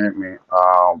of resentment.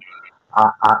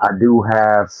 I do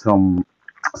have some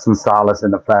solace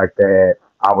in the fact that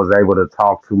I was able to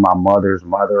talk to my mother's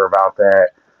mother about that.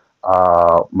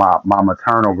 My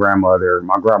maternal grandmother,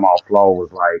 my grandma Flo,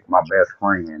 was like my best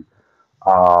friend.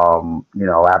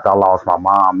 After I lost my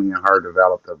mom, me and her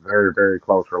developed a very, very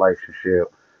close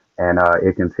relationship, and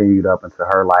it continued up into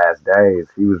her last days.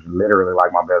 She was literally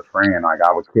like my best friend. Like,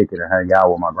 I would kick it and hang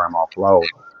out with my grandma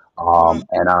Flo, Mhm.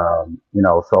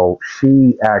 so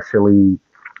she actually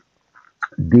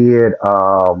did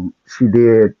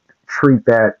treat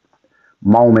that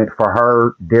moment for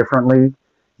her differently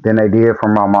than they did for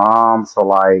my mom. So,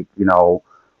 like,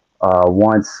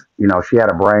 once, she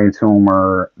had a brain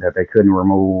tumor that they couldn't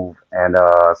remove, and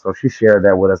so she shared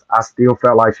that with us. I still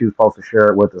felt like she was supposed to share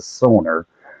it with us sooner,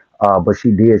 but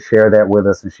she did share that with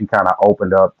us, and she kind of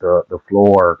opened up the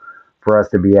floor for us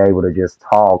to be able to just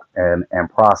talk and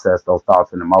process those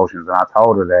thoughts and emotions. And I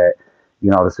told her that,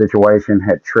 the situation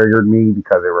had triggered me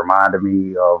because it reminded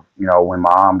me of, when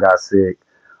my mom got sick.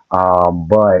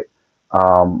 But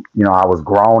I was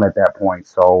grown at that point,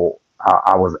 so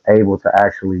I was able to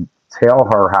actually tell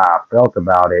her how I felt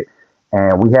about it.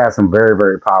 And we had some very,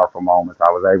 very powerful moments.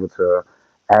 I was able to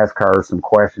ask her some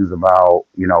questions about,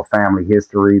 family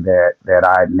history that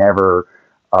I had never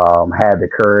had the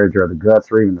courage or the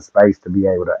guts or even the space to be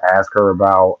able to ask her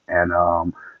about. And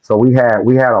so we had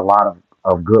a lot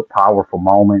of good, powerful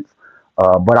moments.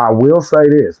 But I will say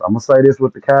this. I'm gonna say this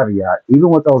with the caveat. Even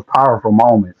with those powerful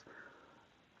moments,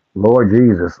 Lord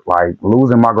Jesus, like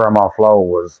losing my grandma Flo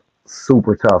was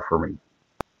super tough for me,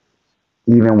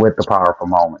 even with the powerful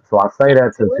moments. So I say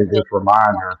that to Absolutely. just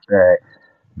remind us that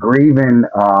grieving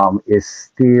is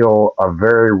still a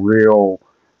very real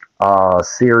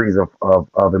series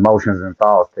of emotions and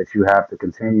thoughts that you have to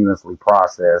continuously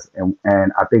process. And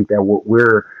I think that what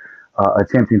we're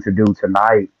attempting to do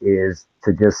tonight is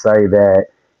to just say that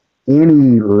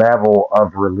any level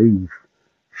of relief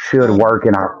should Mm. work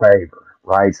in our favor,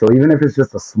 right? So even if it's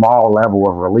just a small level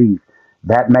of relief,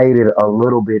 that made it a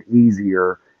little bit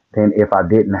easier than if I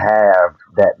didn't have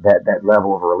that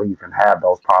level of relief and have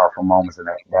those powerful moments and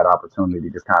that opportunity to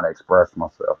just kind of express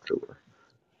myself to her.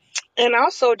 And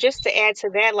also, just to add to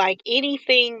that, like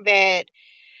anything that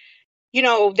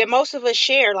that most of us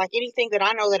share, like anything that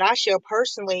I know that I share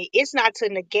personally, it's not to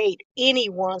negate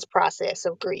anyone's process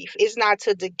of grief. It's not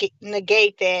to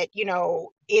negate that,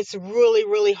 it's really,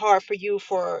 really hard for you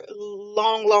for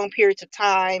long, long periods of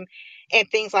time and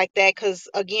things like that. Because,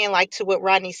 again, like to what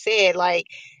Rodney said, like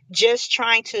just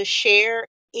trying to share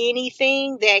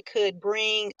anything that could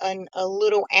bring a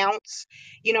little ounce,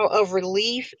 of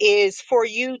relief is for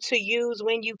you to use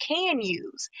when you can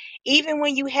use even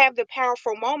when you have the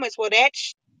powerful moments. Well,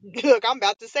 look, I'm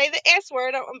about to say the S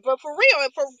word, but for real,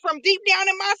 from deep down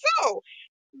in my soul,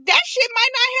 that shit might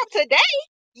not have today.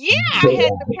 Yeah, I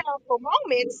had the powerful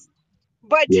moments,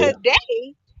 but Yeah.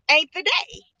 today ain't the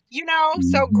day.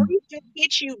 So Hmm. grief just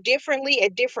hits you differently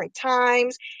at different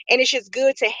times, and it's just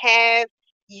good to have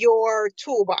your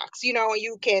toolbox, and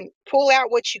you can pull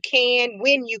out what you can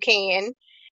when you can,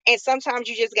 and sometimes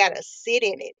you just gotta sit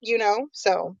in it,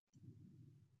 so.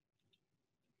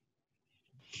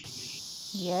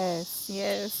 Yes,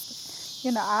 yes.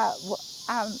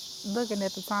 I'm looking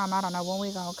at the time. I don't know when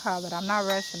we're going to call it. I'm not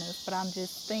rushing this, but I'm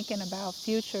just thinking about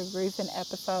future grieving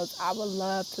episodes. I would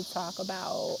love to talk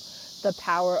about the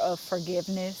power of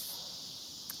forgiveness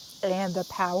and the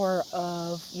power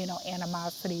of,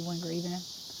 animosity when grieving,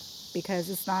 because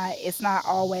it's not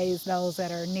always those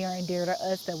that are near and dear to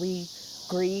us that we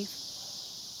grieve.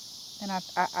 And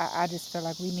I just feel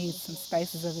like we need some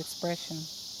spaces of expression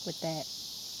with that.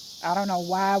 I don't know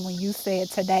why when you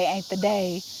said today ain't the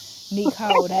day,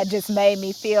 Nico, that just made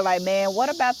me feel like, man, what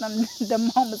about them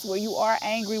the moments where you are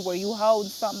angry, where you hold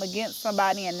something against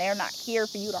somebody and they're not here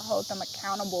for you to hold them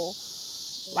accountable?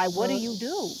 Like, what do Mhm. you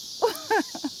do?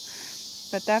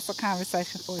 But that's a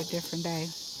conversation for a different day.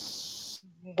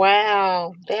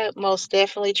 Wow, that most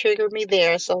definitely triggered me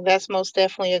there. So that's most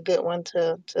definitely a good one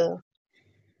to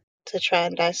try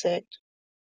and dissect.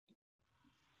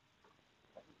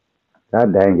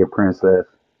 God dang it, princess.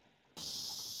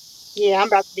 Yeah, I'm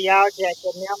about to be all jacked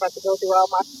up now. I'm about to go through all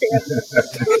my steps.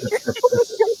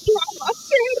 Go through all my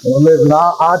steps. Well, listen,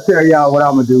 I'll tell y'all what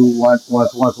I'm gonna do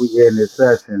once we end this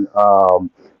session.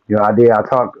 I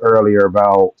talked earlier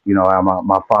about how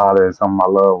my father and some of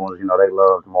my loved ones, they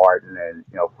loved Martin and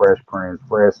Fresh Prince.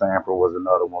 Fred Sanford was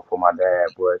another one for my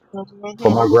dad, but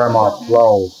for Mhm. my grandma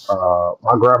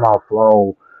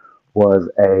Flo, was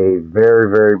a very,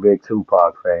 very big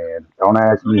Tupac fan. Don't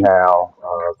ask me how,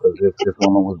 because this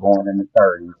woman was born in the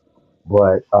 30s.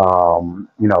 But,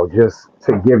 just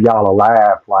to give y'all a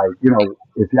laugh, like,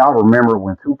 if y'all remember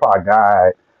when Tupac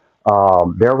died,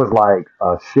 there was like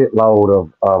a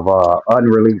shitload of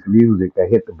unreleased music that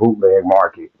hit the bootleg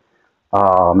market.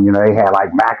 They had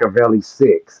like Machiavelli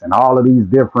 6 and all of these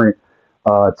different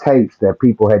tapes that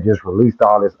people had just released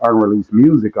all this unreleased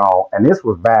music on. And this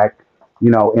was back,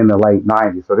 in the late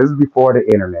 90s. So this is before the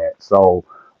internet. So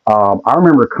I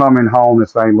remember coming home to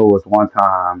St. Louis one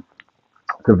time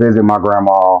to visit my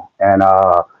grandma. And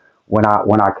when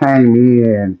I came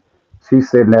in, she's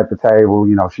sitting at the table.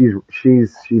 She's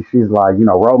like,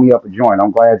 roll me up a joint.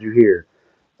 I'm glad you're here,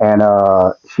 and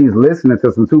she's listening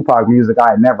to some Tupac music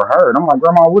I had never heard. I'm like,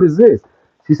 Grandma, what is this?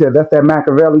 She said, that's that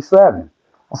Machiavelli 7.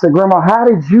 I said, Grandma, how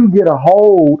did you get a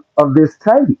hold of this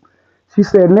tape? She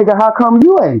said, nigga, how come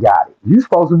you ain't got it? You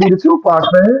supposed to be the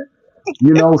Tupac fan.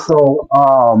 So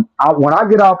when I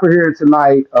get off of here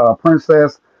tonight,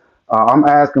 Princess, I'm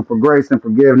asking for grace and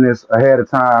forgiveness ahead of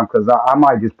time because I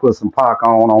might just put some Pac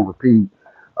on repeat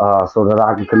so that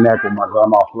I can connect with my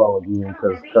grandma Flo again.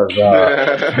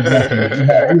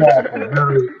 We had some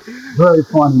very, very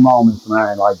funny moments,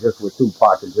 man. Like just with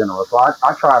Tupac in general. So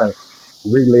I try to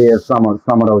relive some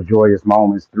of those joyous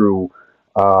moments through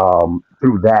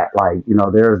that. Like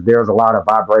there's a lot of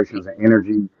vibrations and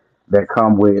energy that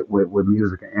come with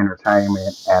music and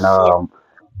entertainment, and Yeah.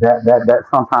 that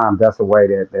sometimes that's a way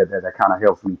that kind of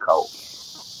helps me cope.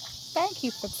 Thank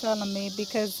you for telling me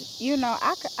because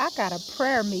I got a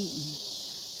prayer meeting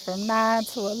from 9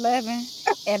 to 11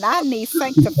 and I need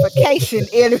sanctification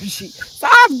energy. So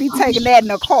I'll be taking that in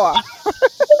the car.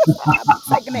 I'll be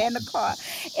taking that in the car.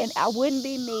 And I wouldn't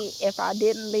be me if I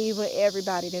didn't leave with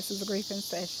everybody. This is a grieving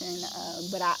session.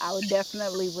 But I would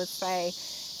definitely would say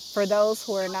for those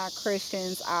who are not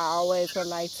Christians, I always would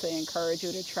like to encourage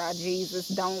you to try Jesus.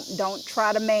 Don't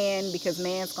try the man because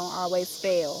man's gonna always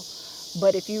fail.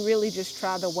 But if you really just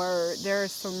try the word, there are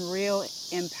some real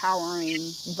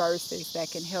empowering verses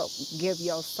that can help give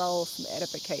your soul some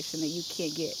edification that you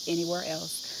can't get anywhere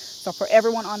else. So for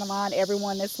everyone on the line,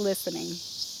 everyone that's listening,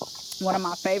 one of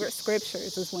my favorite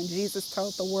scriptures is when Jesus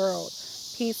told the world,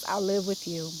 "Peace I live with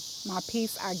you, my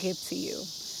peace I give to you.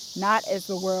 Not as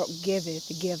the world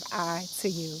giveth, give I to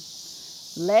you.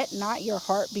 Let not your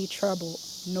heart be troubled,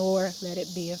 nor let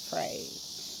it be afraid."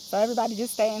 So, everybody,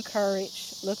 just stay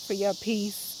encouraged. Look for your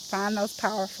peace. Find those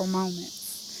powerful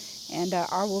moments, and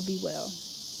all will be well.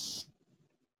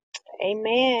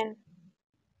 Amen.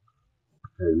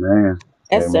 Amen.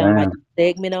 That sounds like Amen. a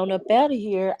segment on up out of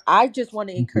here. I just want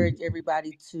to encourage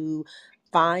everybody to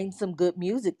find some good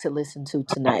music to listen to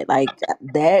tonight. Like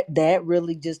that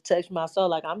really just touched my soul.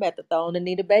 Like I'm at the throw on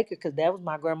Anita Baker because that was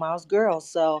my grandma's girl.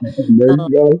 So There um,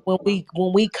 you go.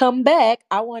 when we come back,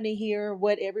 I want to hear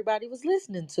what everybody was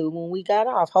listening to when we got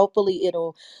off. Hopefully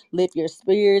it'll lift your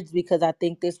spirits because I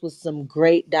think this was some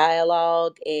great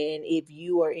dialogue. And if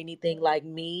you are anything like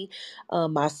me,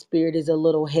 my spirit is a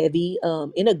little heavy,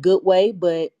 in a good way,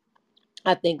 but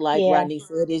I think, like Yeah. Rodney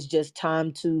said, it's just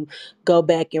time to go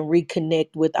back and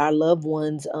reconnect with our loved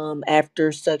ones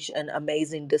after such an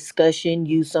amazing discussion.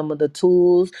 Use some of the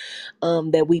tools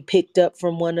that we picked up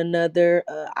from one another.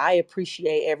 I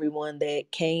appreciate everyone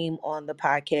that came on the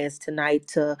podcast tonight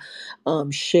to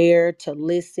share, to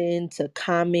listen, to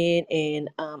comment, and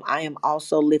I am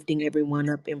also lifting everyone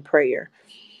up in prayer.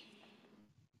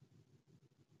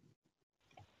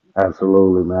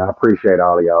 Absolutely, man. I appreciate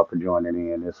all of y'all for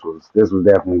joining in. This was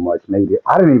definitely much needed.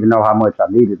 I didn't even know how much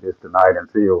I needed this tonight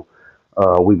until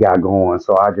we got going.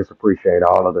 So I just appreciate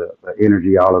all of the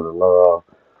energy, all of the love,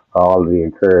 all of the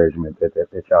encouragement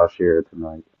that y'all shared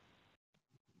tonight.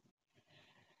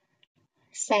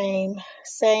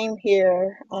 Same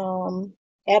here.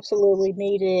 Absolutely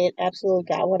needed. Absolutely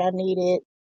got what I needed.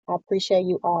 I appreciate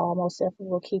you all. Most definitely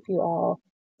will keep you all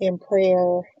in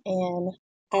prayer. And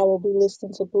I will be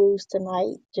listening to blues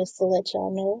tonight, just to let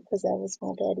y'all know, because that was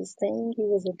my daddy's thing. He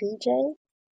was a DJ.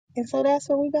 And so that's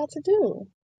what we about to do.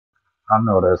 I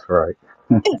know that's right.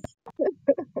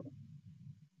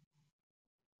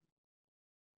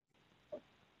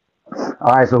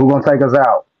 All right, so who gonna take us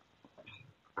out?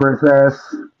 Princess,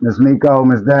 Miss Miko,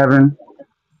 Miss Devin,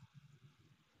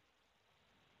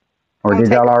 or Gonna did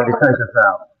take y'all us already out. take us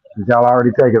out? Did y'all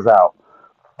already take us out?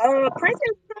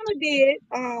 Princess kind of did,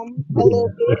 a little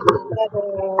bit,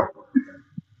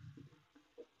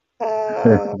 but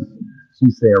uh,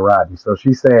 She said Rodney. So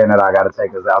she's saying that I got to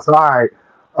take us out. So, all right.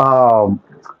 Um,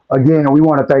 Again, we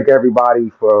want to thank everybody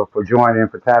for joining,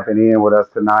 for tapping in with us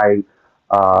tonight.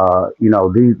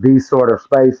 These sort of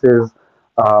spaces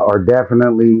are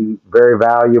definitely very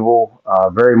valuable,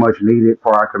 very much needed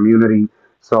for our community.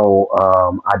 So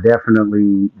I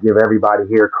definitely give everybody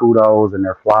here kudos and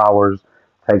their flowers.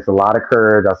 Takes a lot of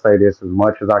courage. I say this as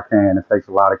much as I can. It takes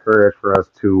a lot of courage for us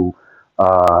to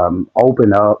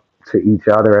open up to each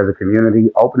other as a community,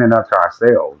 opening up to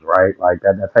ourselves, right? Like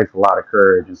that takes a lot of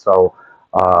courage. And so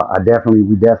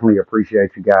we definitely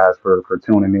appreciate you guys for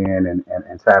tuning in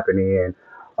and tapping in.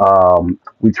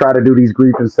 We try to do these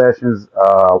griefing sessions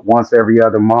once every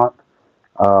other month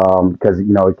because it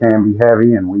can be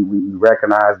heavy, and we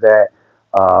recognize that.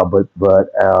 But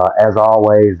as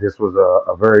always, this was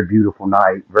a very beautiful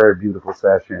night, very beautiful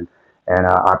session, and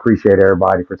I appreciate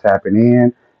everybody for tapping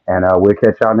in. And we'll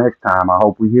catch y'all next time. I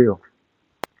hope we heal.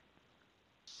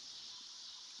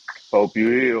 Hope you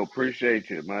heal. Appreciate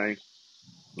you, man.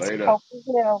 Later. hope you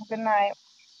will. Good night.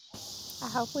 I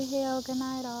hope we heal. Good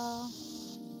night, all.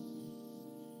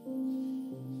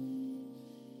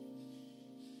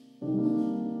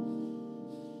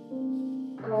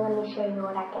 Let me show you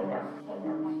what I can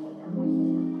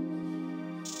do.